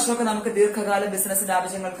 8 വർഷമൊക്കെ നമുക്ക് ദീർഘകാലം ബിസിനസിന്റെ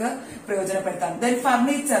ആവശ്യങ്ങൾക്ക് പ്രയോജനപ്പെടുത്താം. ദെൻ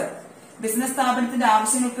ഫർണിച്ചർ, ബിസിനസ് സ്ഥാപനത്തിന്റെ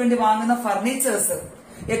ആവശ്യങ്ങൾക്ക് വേണ്ടി വാങ്ങുന്ന ഫർണിച്ചേഴ്സ്,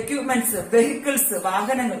 എക്യുപ്മെന്റ്സ്, വെഹിക്കിൾസ്,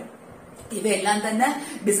 വാഹനങ്ങൾ, ഇവയെല്ലാം തന്നെ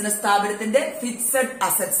ബിസിനസ് സ്ഥാപനത്തിന്റെ ഫിക്സഡ്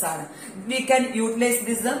അസറ്റ്സ് ആണ്. We can utilise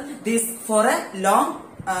this four A long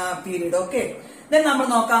period. Okay, then നമ്മൾ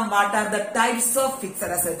നോക്കാം what are the types of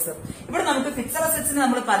fixed assets. ഇവിടെ നമുക്ക് ഫിക്സഡ് അസറ്റ്സിനെ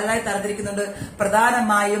നമ്മൾ പലതായി തരംതിരിക്കുന്നുണ്ട്.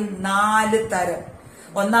 പ്രധാനമായും 4 തരം.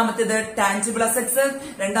 ഒന്നാമത്തേത് ടാഞ്ചിബിൾ അസറ്റ്സ്,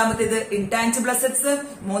 രണ്ടാമത്തേത് ഇൻടാഞ്ചിബിൾ അസറ്റ്സ്,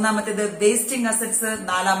 മൂന്നാമത്തേത് വേസ്റ്റിംഗ് അസറ്റ്സ്,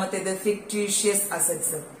 നാലാമത്തേത് ഫിക്ടീഷ്യസ്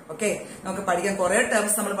അസറ്റ്സ്. ഓക്കെ, നമുക്ക് പഠിക്കാൻ കുറെ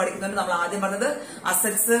ടേംസ് നമ്മൾ പഠിക്കുന്നുണ്ട്. നമ്മൾ ആദ്യം പറഞ്ഞത്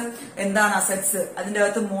അസറ്റ്സ് എന്താണ്, അസറ്റ്സ് അതിന്റെ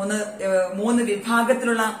അകത്ത് മൂന്ന്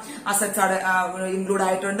വിഭാഗത്തിലുള്ള അസറ്റ്സ് ഇൻക്ലൂഡ്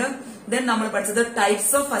ആയിട്ടുണ്ട്. ദെൻ നമ്മൾ പഠിച്ചത്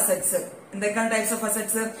ടൈപ്സ് ഓഫ് അസറ്റ്സ്. എന്തൊക്കെയാണ് ടൈപ്സ് ഓഫ്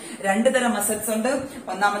അസറ്റ്സ്? 2 തരം അസറ്റ്സ് ഉണ്ട്.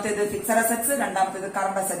 ഒന്നാമത്തേത് ഫിക്സഡ് അസറ്റ്സ്, രണ്ടാമത്തേത്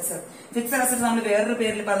കറണ്ട് അസറ്റ്സ്. ഫിക്സഡ് അസറ്റ്സ് നമ്മൾ വേറൊരു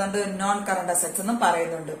പേരിൽ പറയുന്നുണ്ട്, നോൺ കറണ്ട് അസറ്റ്സ് എന്നും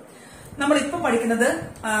പറയുന്നുണ്ട്. നമ്മൾ ഇപ്പൊ പഠിക്കുന്നത്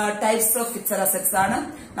ടൈപ്സ് ഓഫ് ഫിക്സഡ് അസറ്റ്സ് ആണ്.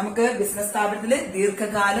 നമുക്ക് ബിസിനസ് സ്ഥാപനത്തിൽ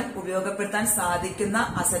ദീർഘകാലം ഉപയോഗപ്പെടുത്താൻ സാധിക്കുന്ന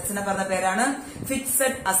അസറ്റ്സിനെ പറഞ്ഞ പേരാണ്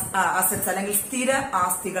ഫിക്സഡ് അസറ്റ്സ് അല്ലെങ്കിൽ സ്ഥിര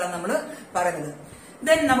ആസ്തികൾ നമ്മൾ പറയുന്നത്.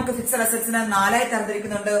 ദെൻ നമുക്ക് ഫിക്സഡ് അസറ്റ്സിനെ 4ആയി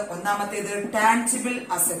തരംതിരിക്കുന്നുണ്ട്. ഒന്നാമത്തേത് ടാഞ്ചിബിൾ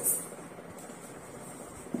അസറ്റ്സ്.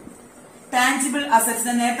 ടാഞ്ചിബിൾ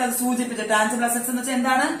അസറ്റ്സ് നേരത്തെ അത് സൂചിപ്പിച്ചു. ടാഞ്ചിബിൾ അസറ്റ്സ് എന്ന് വെച്ചാൽ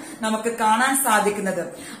എന്താണ്? നമുക്ക് കാണാൻ സാധിക്കുന്നത്.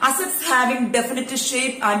 Assets having definite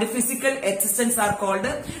shape and physical existence are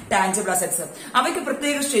called tangible assets. അവയ്ക്ക്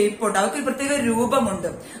പ്രത്യേക ഷേപ്പ് ഉണ്ട്, അവയ്ക്ക് പ്രത്യേക രൂപമുണ്ട്,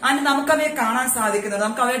 ആൻഡ് നമുക്ക് അവയെ കാണാൻ സാധിക്കുന്നു,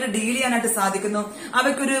 നമുക്ക് അവയായിട്ട് ഡീൽ ചെയ്യാനായിട്ട് സാധിക്കുന്നു.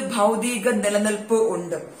 അവയ്ക്കൊരു ഭൗതിക നിലനിൽപ്പ്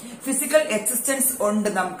ഉണ്ട്, ഫിസിക്കൽ എക്സിസ്റ്റൻസ് ഉണ്ട്.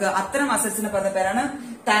 നമുക്ക് അത്തരം അസറ്റ്സിന് പറഞ്ഞ പേരാണ്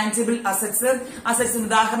ടാഞ്ചിബിൾ അസറ്റ്സ്. അസറ്റ്സിന്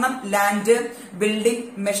ഉദാഹരണം land, building,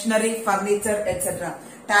 machinery, furniture etcetera.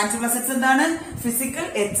 Tangible assets എന്താണ്? ഫിസിക്കൽ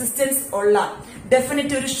എക്സിസ്റ്റൻസ് ഉള്ള,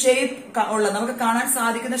 ഡെഫിനറ്റ് ഒരു ഷേപ്പ് ഉള്ള, നമുക്ക് കാണാൻ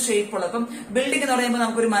സാധിക്കുന്ന ഷേപ്പ് ഉള്ള. അപ്പം ബിൽഡിംഗ് എന്ന് പറയുമ്പോൾ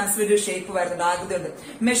നമുക്കൊരു മനസ്സിലൊരു ഷേപ്പ് വരുന്നുണ്ട്, ആകൃതിയുണ്ട്.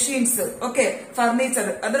 മെഷീൻസ്, ഓക്കെ, ഫർണിച്ചർ,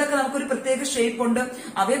 അതിനൊക്കെ നമുക്കൊരു പ്രത്യേക ഷേപ്പ് ഉണ്ട്.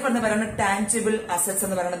 അവയെ പറഞ്ഞ പറയുന്നത് ടാഞ്ചിബിൾ അസറ്റ്സ്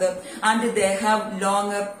എന്ന് പറയുന്നത്. And they have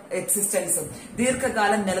longer existence,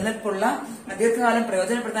 ദീർഘകാലം നിലനിൽപ്പുള്ള, ദീർഘകാലം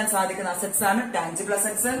പ്രയോജനപ്പെടുത്താൻ സാധിക്കുന്ന അസറ്റ്സ് ആണ് tangible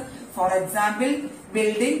assets. For example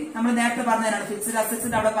building, നമ്മൾ നേരത്തെ പറഞ്ഞതാണ്, ഫിക്സഡ്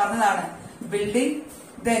അസറ്റ്സിന്റെ അവിടെ പറഞ്ഞതാണ് building.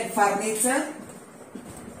 Then furniture,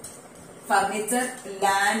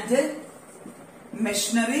 land,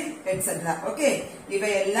 machinery, etc. Okay,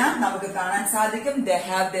 ഇവയെല്ലാം നമുക്ക് കാണാൻ സാധിക്കും. They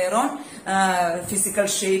have their own physical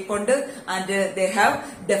shape ഉണ്ട്, and they have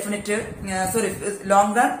definite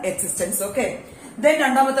longer existence. Okay. Then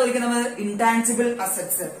രണ്ടാമത്തെ ഒരിക്കൽ നമ്മൾ intangible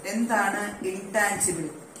assets. എന്താണ് intangible?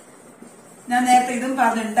 ഞാൻ നേരത്തെ ഇതും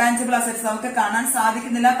പറഞ്ഞു, ഇൻടാഞ്ചിബിൾ അസറ്റ്സ് നമുക്ക് കാണാൻ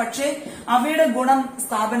സാധിക്കുന്നില്ല, പക്ഷേ അവയുടെ ഗുണം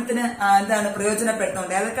സ്ഥാപനത്തിന് എന്താണ്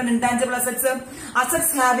പ്രയോജനപ്പെടുത്തുന്നുണ്ട്. ഏതൊക്കെയാണ് intangible assets?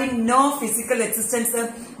 Assets having no physical existence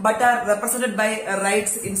but R represented by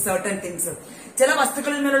rights in certain things. ചില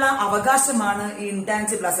വസ്തുക്കളിന്മേലുള്ള അവകാശമാണ് ഈ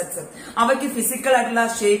ഇൻടാഞ്ചിബിൾ അസറ്റ്സ്. അവയ്ക്ക് ഫിസിക്കൽ ആയിട്ടുള്ള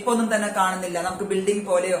ഷേപ്പ് ഒന്നും തന്നെ കാണുന്നില്ല. നമുക്ക് ബിൽഡിംഗ്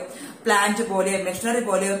പോലെയോ പ്ലാന്റ് പോലെ മെഷീനറി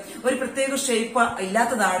പോലെ ഒരു പ്രത്യേക ഷേപ്പ്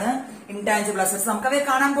ഇല്ലാത്തതാണ് ഇൻടാഞ്ചിബിൾ അസറ്റ്സ്. നമുക്ക് അവയെ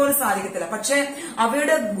കാണാൻ പോലും സാധിക്കത്തില്ല. പക്ഷെ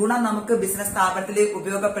അവയുടെ ഗുണം നമുക്ക് ബിസിനസ് സ്ഥാപനത്തിൽ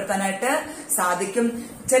ഉപയോഗപ്പെടുത്താനായിട്ട് സാധിക്കും.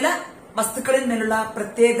 ചില വസ്തുക്കളിൽ മേലുള്ള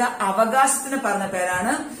പ്രത്യേക അവകാശത്തിന് പറഞ്ഞ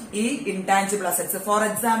പേരാണ് ഈ intangible assets. For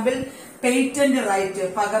example patent right,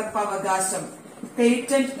 പകർപ്പവകാശം,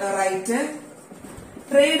 പേറ്റന്റ് റൈറ്റ്,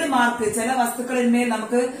 ട്രേഡ് മാർക്ക്. ചില വസ്തുക്കളിന്മേൽ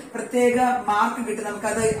നമുക്ക് പ്രത്യേക മാർക്ക് കിട്ടും,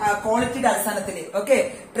 നമുക്കത് ക്വാളിറ്റിയുടെ അടിസ്ഥാനത്തിൽ. Okay,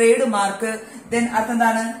 trade mark. Then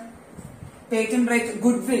അടുത്തെന്താണ് patent right,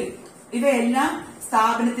 good will. ഇവയെല്ലാം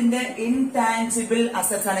സ്ഥാപനത്തിന്റെ ഇൻടാഞ്ചിബിൾ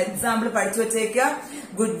അസറ്റ്സ് ആണ്. എക്സാമ്പിൾ പഠിച്ചു വെച്ചേക്കുക.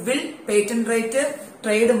 Good will, patent right,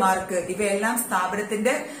 trade mark, ഇവയെല്ലാം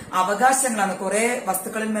സ്ഥാപനത്തിന്റെ അവകാശങ്ങളാണ്. കുറെ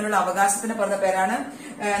വസ്തുക്കളിൽ മേലുള്ള അവകാശത്തിന് പറഞ്ഞ പേരാണ്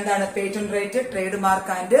എന്താണ് patent right, trade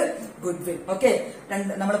mark and good will. Okay,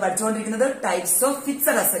 നമ്മൾ പഠിച്ചുകൊണ്ടിരിക്കുന്നത് ടൈപ്സ് ഓഫ്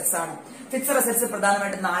ഫിക്സഡ് അസറ്റ്സ് ആണ്. ഫിക്സഡ് അസറ്റ്സ്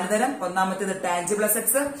പ്രധാനമായിട്ട് 4 തരം. ഒന്നാമത്തേത് ടാഞ്ചിബിൾ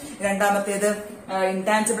അസറ്റ്സ്, രണ്ടാമത്തേത്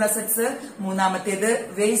ഇൻടാഞ്ചിബിൾ അസറ്റ്സ്, മൂന്നാമത്തേത്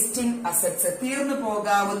വേസ്റ്റിംഗ് അസറ്റ്സ്, തീർന്നു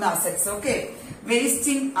പോകാവുന്ന assets. Okay,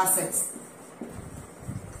 wasting assets.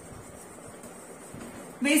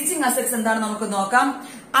 Wasting assets എന്താണെന്ന് നമുക്ക് നോക്കാം.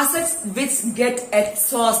 അസറ്റ്സ് വിച്ച് ഗെറ്റ്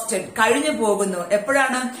എക്സോസ്റ്റഡ്, കഴിഞ്ഞു പോകുന്നു.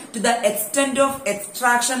 എപ്പോഴാണ്? To the extent of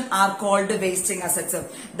extraction are called wasting assets.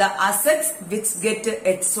 The assets which get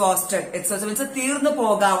exhausted, exhausted means തീർന്നു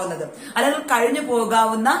പോകാവുന്നത് അല്ലെങ്കിൽ കഴിഞ്ഞു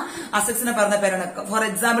പോകാവുന്ന അസറ്റ്സിനെ പറഞ്ഞ പേരാണ്. ഫോർ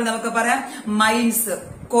എക്സാമ്പിൾ നമുക്ക് പറയാം mines,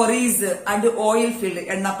 കൊറീസ് and oil field,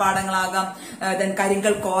 എണ്ണപ്പാടങ്ങളാകാം, then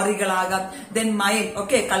കരിങ്കൽ ക്വാറികളാകാം, ദെൻ മൈൻ,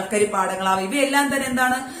 ഓക്കെ, കൽക്കരി പാടങ്ങളാകാം. ഇവയെല്ലാം തന്നെ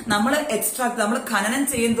എന്താണ്? നമ്മൾ എക്സ്ട്രാക്ട്, നമ്മൾ ഖനനം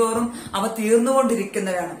ചെയ്യും തോറും അവ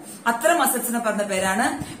തീർന്നുകൊണ്ടിരിക്കുന്നവരാണ്. അത്തരം അസറ്റ്സിനെ പറഞ്ഞ പേരാണ്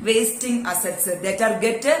wasting assets. That are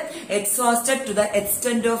get exhausted to the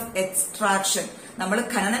extent of extraction. നമ്മൾ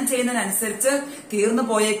ഖനനം ചെയ്യുന്നതിനനുസരിച്ച് തീർന്നു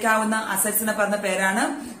പോയേക്കാവുന്ന അസറ്റ്സിനെ പറഞ്ഞ പേരാണ്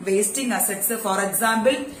wasting assets. For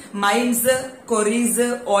example mines, കൊറീസ്,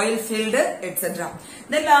 oil field etcetera.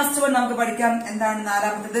 Then last one നമുക്ക് പഠിക്കാം. എന്താണ്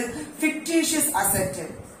നാലാമത്തേത്? Fictitious asset.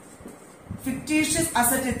 ഫിക്ടീഷ്യസ്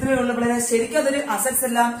അസറ്റ് ഇത്രയേ ഉള്ളൂ പിള്ളേരെ. ശരിക്കും അതൊരു അസറ്റ്സ്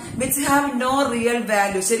എല്ലാം which have no real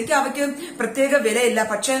value. ശരിക്കും അവയ്ക്ക് പ്രത്യേക വിലയില്ല.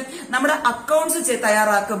 പക്ഷെ നമ്മുടെ അക്കൗണ്ട്സ്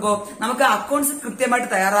തയ്യാറാക്കുമ്പോൾ നമുക്ക് അക്കൗണ്ട്സ് കൃത്യമായിട്ട്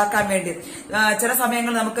തയ്യാറാക്കാൻ വേണ്ടി ചില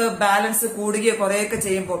സമയങ്ങളിൽ നമുക്ക് ബാലൻസ് കൂടുകയോ കുറയുകയൊക്കെ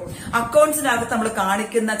ചെയ്യുമ്പോൾ അക്കൗണ്ട്സിനകത്ത് നമ്മൾ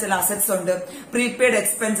കാണിക്കുന്ന ചില അസറ്റ്സ് ഉണ്ട്. Prepaid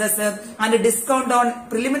expenses and discount on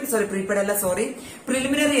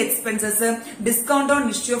preliminary expenses, discount on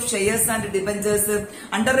issue of shares and debentures,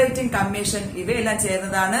 under writing commission, ഇവയെല്ലാം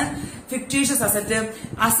ചേർന്നതാണ് fictitious asset.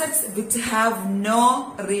 Assets which have no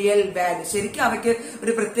real value. ശരിക്കും അവയ്ക്ക്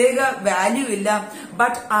ഒരു പ്രത്യേക വാല്യൂ ഇല്ല.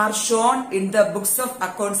 But are shown in the books of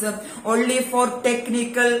accounts only four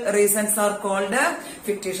technical reasons are called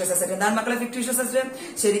fictitious asset. എന്താണ് മക്കളെ fictitious asset?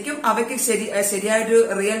 ശരിക്കും അവയ്ക്ക് ശരിയായൊരു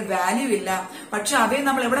റിയൽ വാല്യൂ ഇല്ല. പക്ഷെ അവയെ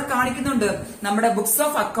നമ്മൾ എവിടെ കാണിക്കുന്നുണ്ട്? നമ്മുടെ ബുക്സ്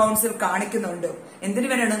ഓഫ് അക്കൗണ്ട്സിൽ കാണിക്കുന്നുണ്ട്. എന്തിനു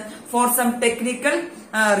വേണ്ടിയാണ്? For some technical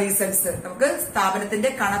reasons. നമുക്ക് സ്ഥാപനത്തിന്റെ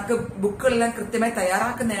കണക്ക് ബുക്കുകളെല്ലാം കൃത്യമായി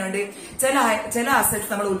തയ്യാറാക്കുന്നതിന് വേണ്ടി ചില അസറ്റ്സ്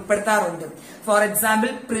നമ്മൾ ഉൾപ്പെടുത്താറുണ്ട്. For example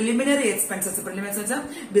preliminary expenses. Preliminary വെച്ചാൽ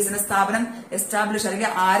ബിസിനസ് സ്ഥാപനം എസ്റ്റാബ്ലിഷ്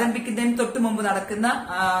അല്ലെങ്കിൽ ആരംഭിക്കുന്നതിന് തൊട്ട് മുമ്പ് നടക്കുന്ന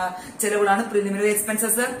ചെലവുകളാണ് preliminary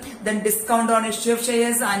expenses. Then discount on issue of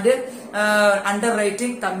shares and under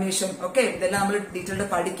writing commission. Okay, ഇതെല്ലാം നമ്മൾ ഡീറ്റെയിൽഡ്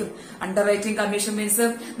പഠിക്കും. അണ്ടർ റൈറ്റിംഗ് കമ്മീഷൻ മീൻസ്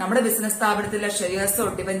നമ്മുടെ ബിസിനസ് സ്ഥാപനത്തിലെ ഷെയർസോ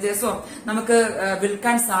ഡിബഞ്ചേഴ്സോ നമുക്ക്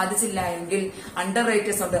വിൽക്കാൻ സാധിച്ചില്ല എങ്കിൽ അണ്ടർ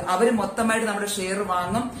റൈറ്റേഴ്സ് ഉണ്ട്. അവര് മൊത്തമായിട്ട് നമ്മുടെ ഷെയർ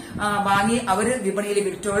വാങ്ങി അവര് വിപണിയിൽ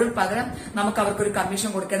വിറ്റോഴും പകരം നമുക്ക് അവർക്കൊരു കമ്മീഷൻ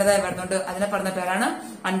കൊടുക്കേണ്ടതായി വരുന്നുണ്ട്. അതിനെ പറഞ്ഞ പേരാണ്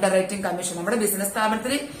അണ്ടർ റൈറ്റിംഗ് കമ്മീഷൻ. നമ്മുടെ ബിസിനസ്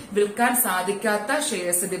സ്ഥാപനത്തിൽ വിൽക്കാൻ സാധിക്കാത്ത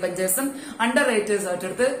ഷെയർസ് ഡിബഞ്ചേഴ്സും അണ്ടർ റൈറ്റേഴ്സ്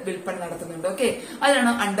ആയിട്ടെടുത്ത് വിൽപ്പന നടത്തുന്നുണ്ട്. ഓക്കെ,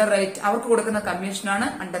 അതിനാണ് അണ്ടർ റൈറ്റ്, അവർക്ക് കൊടുക്കുന്ന കമ്മീഷനാണ്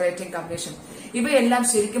അണ്ടർ റൈറ്റിംഗ് കമ്മീഷൻ. ഇവയെല്ലാം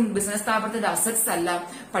ശരിക്കും ബിസിനസ് സ്ഥാപനത്തിന്റെ അസറ്റ്സ് അല്ല.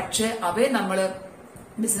 പക്ഷെ അവയെ നമ്മൾ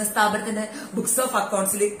ബിസിനസ് സ്ഥാപനത്തിന്റെ ബുക്സ് ഓഫ്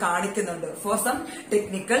അക്കൗണ്ട്സിൽ കാണിക്കുന്നുണ്ട് ഫോർ സം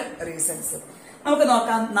ടെക്നിക്കൽ റീസൺസ്. നമുക്ക്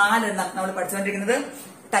നോക്കാം. 4 എണ്ണം നമ്മൾ പഠിച്ചുകൊണ്ടിരിക്കുന്നത്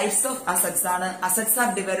ടൈപ്സ് ഓഫ് അസറ്റ്സ് ആണ്. Assets R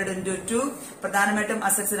divided into 2. പ്രധാനമായിട്ടും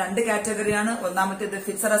അസറ്റ്സ് 2 കാറ്റഗറിയാണ്. ഒന്നാമത്തേത്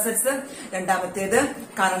ഫിക്സഡ് അസറ്റ്സ്, രണ്ടാമത്തേത്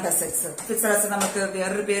കറന്റ് അസറ്റ്സ്. ഫിക്സഡ് അസറ്റ് നമുക്ക്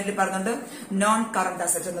വേറൊരു പേരിൽ പറയുന്നുണ്ട്, നോൺ കറന്റ്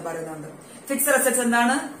അസറ്റ് എന്ന് പറയുന്നുണ്ട്. ഫിക്സഡ് അസറ്റ്സ്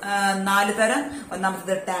എന്താണ്? 4 തരം.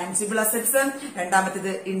 ഒന്നാമത്തേത് ടാഞ്ചിബിൾ അസറ്റ്സ്,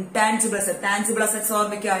 രണ്ടാമത്തേത് ഇൻടാഞ്ചിബിൾ അസറ്റ്. ടാഞ്ചിബിൾ അസറ്റ്സ്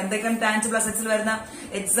ഓർമ്മിക്കുക. എന്തൊക്കെയാണ് ടാഞ്ചിബിൾ അസറ്റ്സിൽ വരുന്ന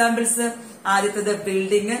എക്സാമ്പിൾസ്? ആദ്യത്തേത്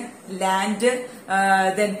building, land,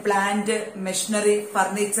 then plant, machinery,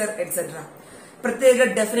 furniture etcetera. പ്രത്യേക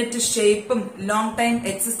ഡെഫിനറ്റ് ഷേപ്പും ലോങ് ടൈം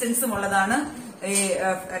എക്സിസ്റ്റൻസും ഉള്ളതാണ് ഈ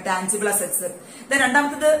ടാഞ്ചിബിൾ അസറ്റ്സ്.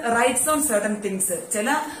 രണ്ടാമത്തത് റൈറ്റ്സ് ഓൺ സർട്ടൻ തിങ്സ്.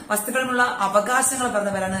 ചില വസ്തുക്കളിലുള്ള അവകാശങ്ങൾ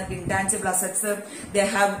പറഞ്ഞവരാണ് intangible assets. They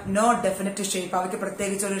have no definite shape. അവയ്ക്ക്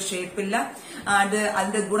പ്രത്യേകിച്ച് ഒരു ഷേപ്പ് ഇല്ല.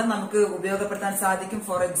 അതിന്റെ ഗുണം നമുക്ക് ഉപയോഗപ്പെടുത്താൻ സാധിക്കും.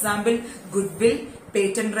 For example good will,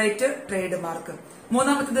 patent right, trade mark.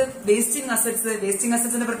 മൂന്നാമത്തത് വേസ്റ്റിംഗ് അസറ്റ്സ്. വേസ്റ്റിംഗ്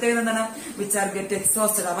അസറ്റ്സിന്റെ പ്രത്യേകത എന്താണ്? Which are get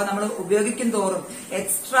exhausted. അവ നമ്മൾ ഉപയോഗിക്കും തോറും,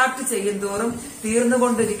 എക്സ്ട്രാക്ട് ചെയ്യും തോറും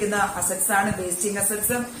തീർന്നുകൊണ്ടിരിക്കുന്ന അസറ്റ്സ് ആണ് wasting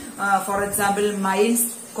assets. For example mines,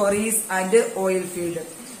 quarries and oil field.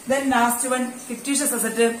 Then last one, fictitious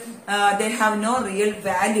asset, they have no real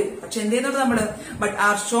value. പക്ഷെ എന്ത് ചെയ്യുന്നത് നമ്മള്, but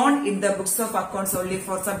are shown in the books of accounts only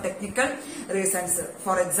for some technical reasons.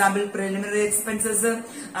 For example, preliminary expenses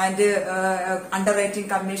and underwriting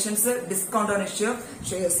commissions, discount on issue of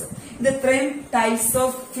shares. ഇത് ഇത്രയും types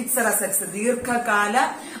of fixed assets, ദീർഘകാല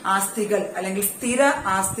ആസ്തികൾ അല്ലെങ്കിൽ സ്ഥിര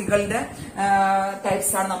ആസ്തികളുടെ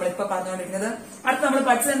ടൈപ്സ് ആണ് നമ്മളിപ്പോ പറഞ്ഞുകൊണ്ടിരിക്കുന്നത്. അടുത്ത് നമ്മൾ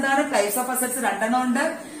പഠിച്ചത് എന്താണ്? ടൈപ്സ് ഓഫ് അസറ്റ്സ് രണ്ടെണ്ണം ഉണ്ട്,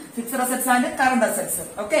 fixed assets and current assets.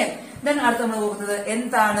 Okay, then അടുത്ത് നമ്മൾ പോകുന്നത്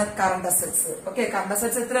എന്താണ് current assets. Okay, current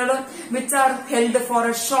assets എത്രയുള്ളൂ? Which are held for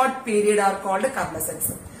A short period are called current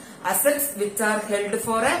assets. Assets which are held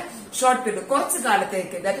for A short period, കുറച്ച്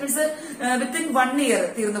കാലത്തേക്ക്, that means within 1 year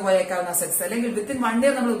തീർന്നു പോയേക്കാവുന്ന assets, അല്ലെങ്കിൽ within 1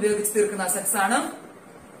 year നമ്മൾ ഉപയോഗിച്ച് തീർക്കുന്ന assets ആണ്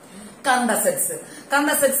current assets. Current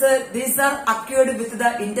assets, these are acquired with the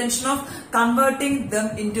intention of converting them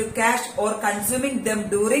into cash or consuming them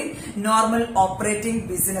during normal operating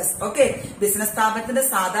business. Okay, business സ്ഥാപനത്തിന്റെ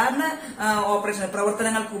സാധാരണ operation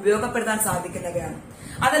പ്രവർത്തനങ്ങൾക്ക് ഉപയോഗപ്പെടുത്താൻ സാധിക്കുന്നവയാണ്.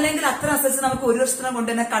 അതല്ലെങ്കിൽ അത്തരം അസറ്റ്സ് നമുക്ക് ഒരു വർഷത്തിനും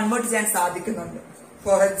കൊണ്ട് തന്നെ കൺവേർട്ട് ചെയ്യാൻ സാധിക്കുന്നുണ്ട്.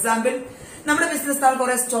 ഫോർ എക്സാമ്പിൾ, നമ്മുടെ ബിസിനസ് സ്ഥാപനം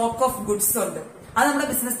കുറെ സ്റ്റോക്ക് ഓഫ് ഗുഡ്സ് ഉണ്ട്, അത് നമ്മുടെ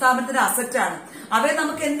ബിസിനസ് സ്ഥാപനത്തിന്റെ അസറ്റ് ആണ്. അവയെ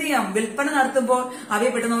നമുക്ക് എന്ത് ചെയ്യാം? വിൽപ്പന നടത്തുമ്പോൾ അവയെ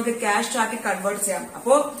പെട്ടെന്ന് നമുക്ക് ക്യാഷ് ആക്കി കൺവേർട്ട് ചെയ്യാം.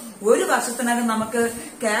 അപ്പോ ഒരു വർഷത്തിനകം നമുക്ക്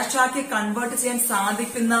ക്യാഷ് ആക്കി കൺവേർട്ട് ചെയ്യാൻ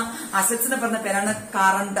സാധിക്കുന്ന അസറ്റ്സിനെ പറഞ്ഞ പേരാണ്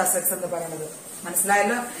കറണ്ട് അസറ്റ്സ് എന്ന് പറയുന്നത്.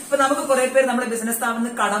 മനസ്സിലായല്ലോ? ഇപ്പൊ നമുക്ക് കുറെ പേര് നമ്മുടെ ബിസിനസ്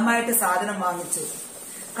സ്ഥാപനത്തിൽ കടമായിട്ട് സാധനം വാങ്ങിച്ചു.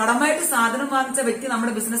 കടമായിട്ട് സാധനം വാങ്ങിച്ച വ്യക്തി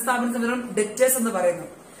നമ്മുടെ ബിസിനസ് സ്ഥാപനത്തിൽ ഡെറ്റേഴ്സ് എന്ന് പറയുന്നു.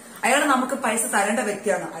 അയാൾ നമുക്ക് പൈസ തരേണ്ട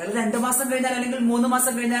വ്യക്തിയാണ്. അയാൾ 2 മാസം കഴിഞ്ഞാൽ അല്ലെങ്കിൽ 3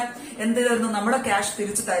 മാസം കഴിഞ്ഞാൽ എന്ത് തരുന്നു? നമ്മുടെ ക്യാഷ്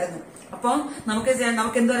തിരിച്ചു തരുന്നു. അപ്പം നമുക്ക്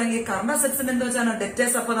എന്താ പറയുക, കറണ്ട് അസറ്റ്സിന് എന്താ വെച്ചാൽ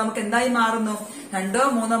ഡെറ്റേഴ്സ്. അപ്പൊ നമുക്ക് എന്തായി മാറുന്നു?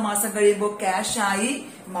 2-3 മാസം കഴിയുമ്പോൾ ക്യാഷ് ആയി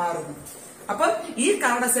മാറുന്നു. അപ്പം ഈ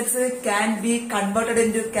current assets can be converted in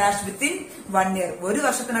to cash within 1 year. ഒരു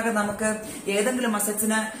വർഷത്തിനകം നമുക്ക് ഏതെങ്കിലും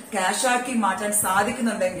അസറ്റ്സിന് ക്യാഷ് ആക്കി മാറ്റാൻ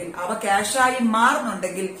സാധിക്കുന്നുണ്ടെങ്കിൽ, അവ ക്യാഷ് ആയി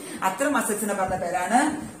മാറുന്നുണ്ടെങ്കിൽ, അത്തരം അസറ്റ്സിനെ പറഞ്ഞ പേരാണ്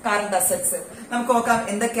കറണ്ട് അസറ്റ്സ്. നമുക്ക് നോക്കാം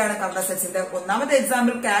എന്തൊക്കെയാണ് കറണ്ട് അസറ്റ്സിന്റെ. ഒന്നാമത്തെ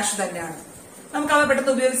എക്സാമ്പിൾ ക്യാഷ് തന്നെയാണ്. നമുക്ക് അവ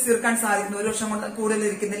പെട്ടെന്ന് ഉപയോഗിച്ച് തീർക്കാൻ സാധിക്കുന്നു. 1 വർഷം കൊണ്ട് കൂടുതൽ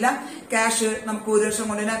ഇരിക്കുന്നില്ല. ക്യാഷ് നമുക്ക് 1 വർഷം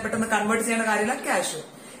കൊണ്ട് തന്നെ പെട്ടെന്ന് കൺവേർട്ട് ചെയ്യേണ്ട കാര്യമില്ല.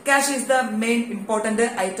 Cash is the main important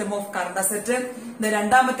item of current asset.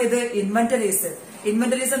 രണ്ടാമത്തേത് ഇൻവെന്ററീസ്.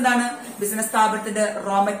 ഇൻവെന്ററീസ് എന്താണ്? ബിസിനസ് സ്ഥാപനത്തിന്റെ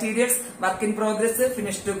raw materials, work in progress,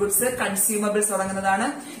 finished goods, consumables തുടങ്ങുന്നതാണ്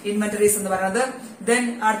inventories എന്ന് പറയുന്നത്. ദെൻ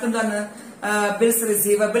അടുത്തെന്താണ്? ബിൽസ്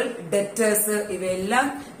റിസീവബിൾ, ഡെറ്റേഴ്സ്, ഇവയെല്ലാം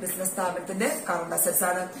ബിസിനസ് സ്ഥാപനത്തിന്റെ കറണ്ട് അസറ്റ്സ്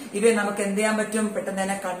ആണ്. ഇവയെ നമുക്ക് എന്ത് ചെയ്യാൻ പറ്റും? പെട്ടെന്ന്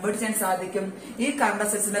തന്നെ കൺവേർട്ട് ചെയ്യാൻ സാധിക്കും. ഈ കറണ്ട്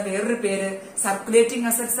അസറ്റ്സിന്റെ വേറൊരു പേര് സർക്കുലേറ്റിംഗ്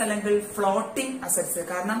അസറ്റ്സ് അല്ലെങ്കിൽ ഫ്ലോട്ടിംഗ് അസറ്റ്സ്.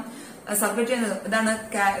 കാരണം സർക്കുലേറ്റ് ചെയ്യുന്നത് ഇതാണ്,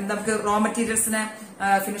 നമുക്ക് റോ മെറ്റീരിയൽസിനെ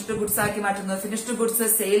ഫിനിഷ്ഡ് ഗുഡ്സ് ആക്കി മാറ്റുന്നു, ഫിനിഷ്ഡ് ഗുഡ്സ്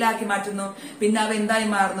സെയിലാക്കി മാറ്റുന്നു, പിന്നെ അവ എന്തായി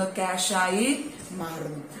മാറുന്നു? ക്യാഷ് ആയി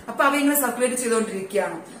മാറുന്നു. അപ്പൊ അവ ഇങ്ങനെ സർക്കുലേറ്റ്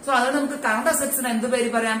ചെയ്തുകൊണ്ടിരിക്കുകയാണ്. സോ അത് നമുക്ക് കറണ്ട് അസറ്റ്സിന് എന്ത് പേര്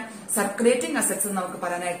പറയാം? സർക്കുലേറ്റിംഗ് അസറ്റ്സ് എന്ന് നമുക്ക്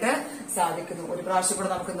പറയാനായിട്ട് സാധിക്കുന്നു. ഒരു പ്രാവശ്യം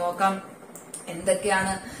കൂടെ നമുക്ക് നോക്കാം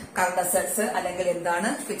എന്തൊക്കെയാണ് കറണ്ട് അസറ്റ്സ് അല്ലെങ്കിൽ എന്താണ്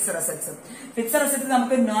ഫിക്സഡ് അസറ്റ്സ്. ഫിക്സഡ് അസറ്റ്സ്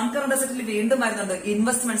നമുക്ക് നോൺ കറണ്ട് അസറ്റിൽ വീണ്ടും വരുന്നുണ്ട്.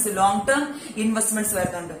 ഇൻവെസ്റ്റ്മെന്റ്സ്, ലോങ് ടേം ഇൻവെസ്റ്റ്മെന്റ്സ്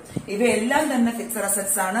വരുന്നുണ്ട്. ഇവയെല്ലാം തന്നെ ഫിക്സഡ്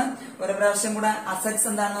അസറ്റ്സ് ആണ്. ഒരു പ്രാവശ്യം കൂടെ അസറ്റ്സ്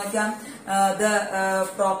എന്താണെന്ന് നോക്കാം.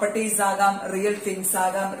 പ്രോപ്പർട്ടീസ് ആകാം, റിയൽ തിങ്സ്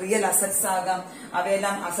ആകാം, റിയൽ അസറ്റ്സ് ആകാം.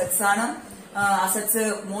 അവയെല്ലാം അസറ്റ്സ് ആണ്. അസറ്റ്സ്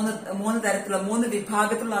മൂന്ന് തരത്തിലുള്ള 3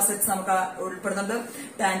 വിഭാഗത്തിലുള്ള അസറ്റ്സ് നമുക്ക് ഉൾപ്പെടുന്നുണ്ട്.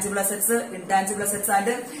 Tangible assets, intangible assets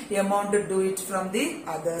and amount do it from the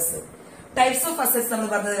others. Types of assets നമ്മൾ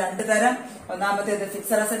പറഞ്ഞത് 2 തരം. ഒന്നാമത്തേത്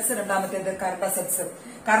ഫിക്സഡ് അസറ്റ്സ്, രണ്ടാമത്തേത് കറണ്ട് അസറ്റ്സ്.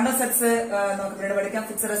 കറണ്ട് അസറ്റ്സ് നമുക്ക് പിന്നീട് പഠിക്കാം.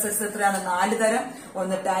 ഫിക്സഡ് അസറ്റ്സ് എത്രയാണ്? 4 തരം.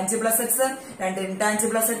 1 tangible assets, 2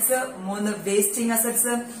 intangible assets, 3 wasting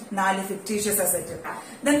assets, 4 fictitious asset.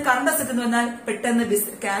 Then current asset എന്ന് പറഞ്ഞാൽ പെട്ടെന്ന്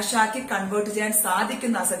ക്യാഷ് ആക്കി കൺവേർട്ട് ചെയ്യാൻ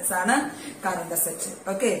സാധിക്കുന്ന അസറ്റ്സ് ആണ് കറണ്ട് അസറ്റ്.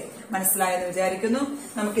 ഓക്കെ, മനസ്സിലായെന്ന് വിചാരിക്കുന്നു.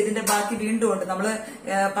 നമുക്ക് ഇതിന്റെ ബാക്കി വീണ്ടും ഉണ്ട്. നമ്മൾ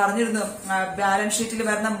പറഞ്ഞിരുന്നു ബാലൻസ് ഷീറ്റിൽ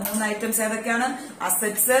വരുന്ന 3 ഐറ്റംസ് ഏതൊക്കെയാണ്?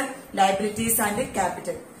 Assets, liabilities and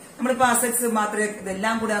capital. നമ്മളിപ്പോ അസറ്റ്സ് മാത്രമേ,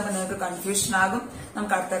 ഇതെല്ലാം കൂടെ ആകുമ്പോൾ നിങ്ങൾക്ക് കൺഫ്യൂഷൻ ആകും.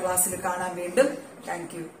 നമുക്ക് അടുത്ത ക്ലാസ്സിൽ കാണാൻ വീണ്ടും.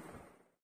 Thank you.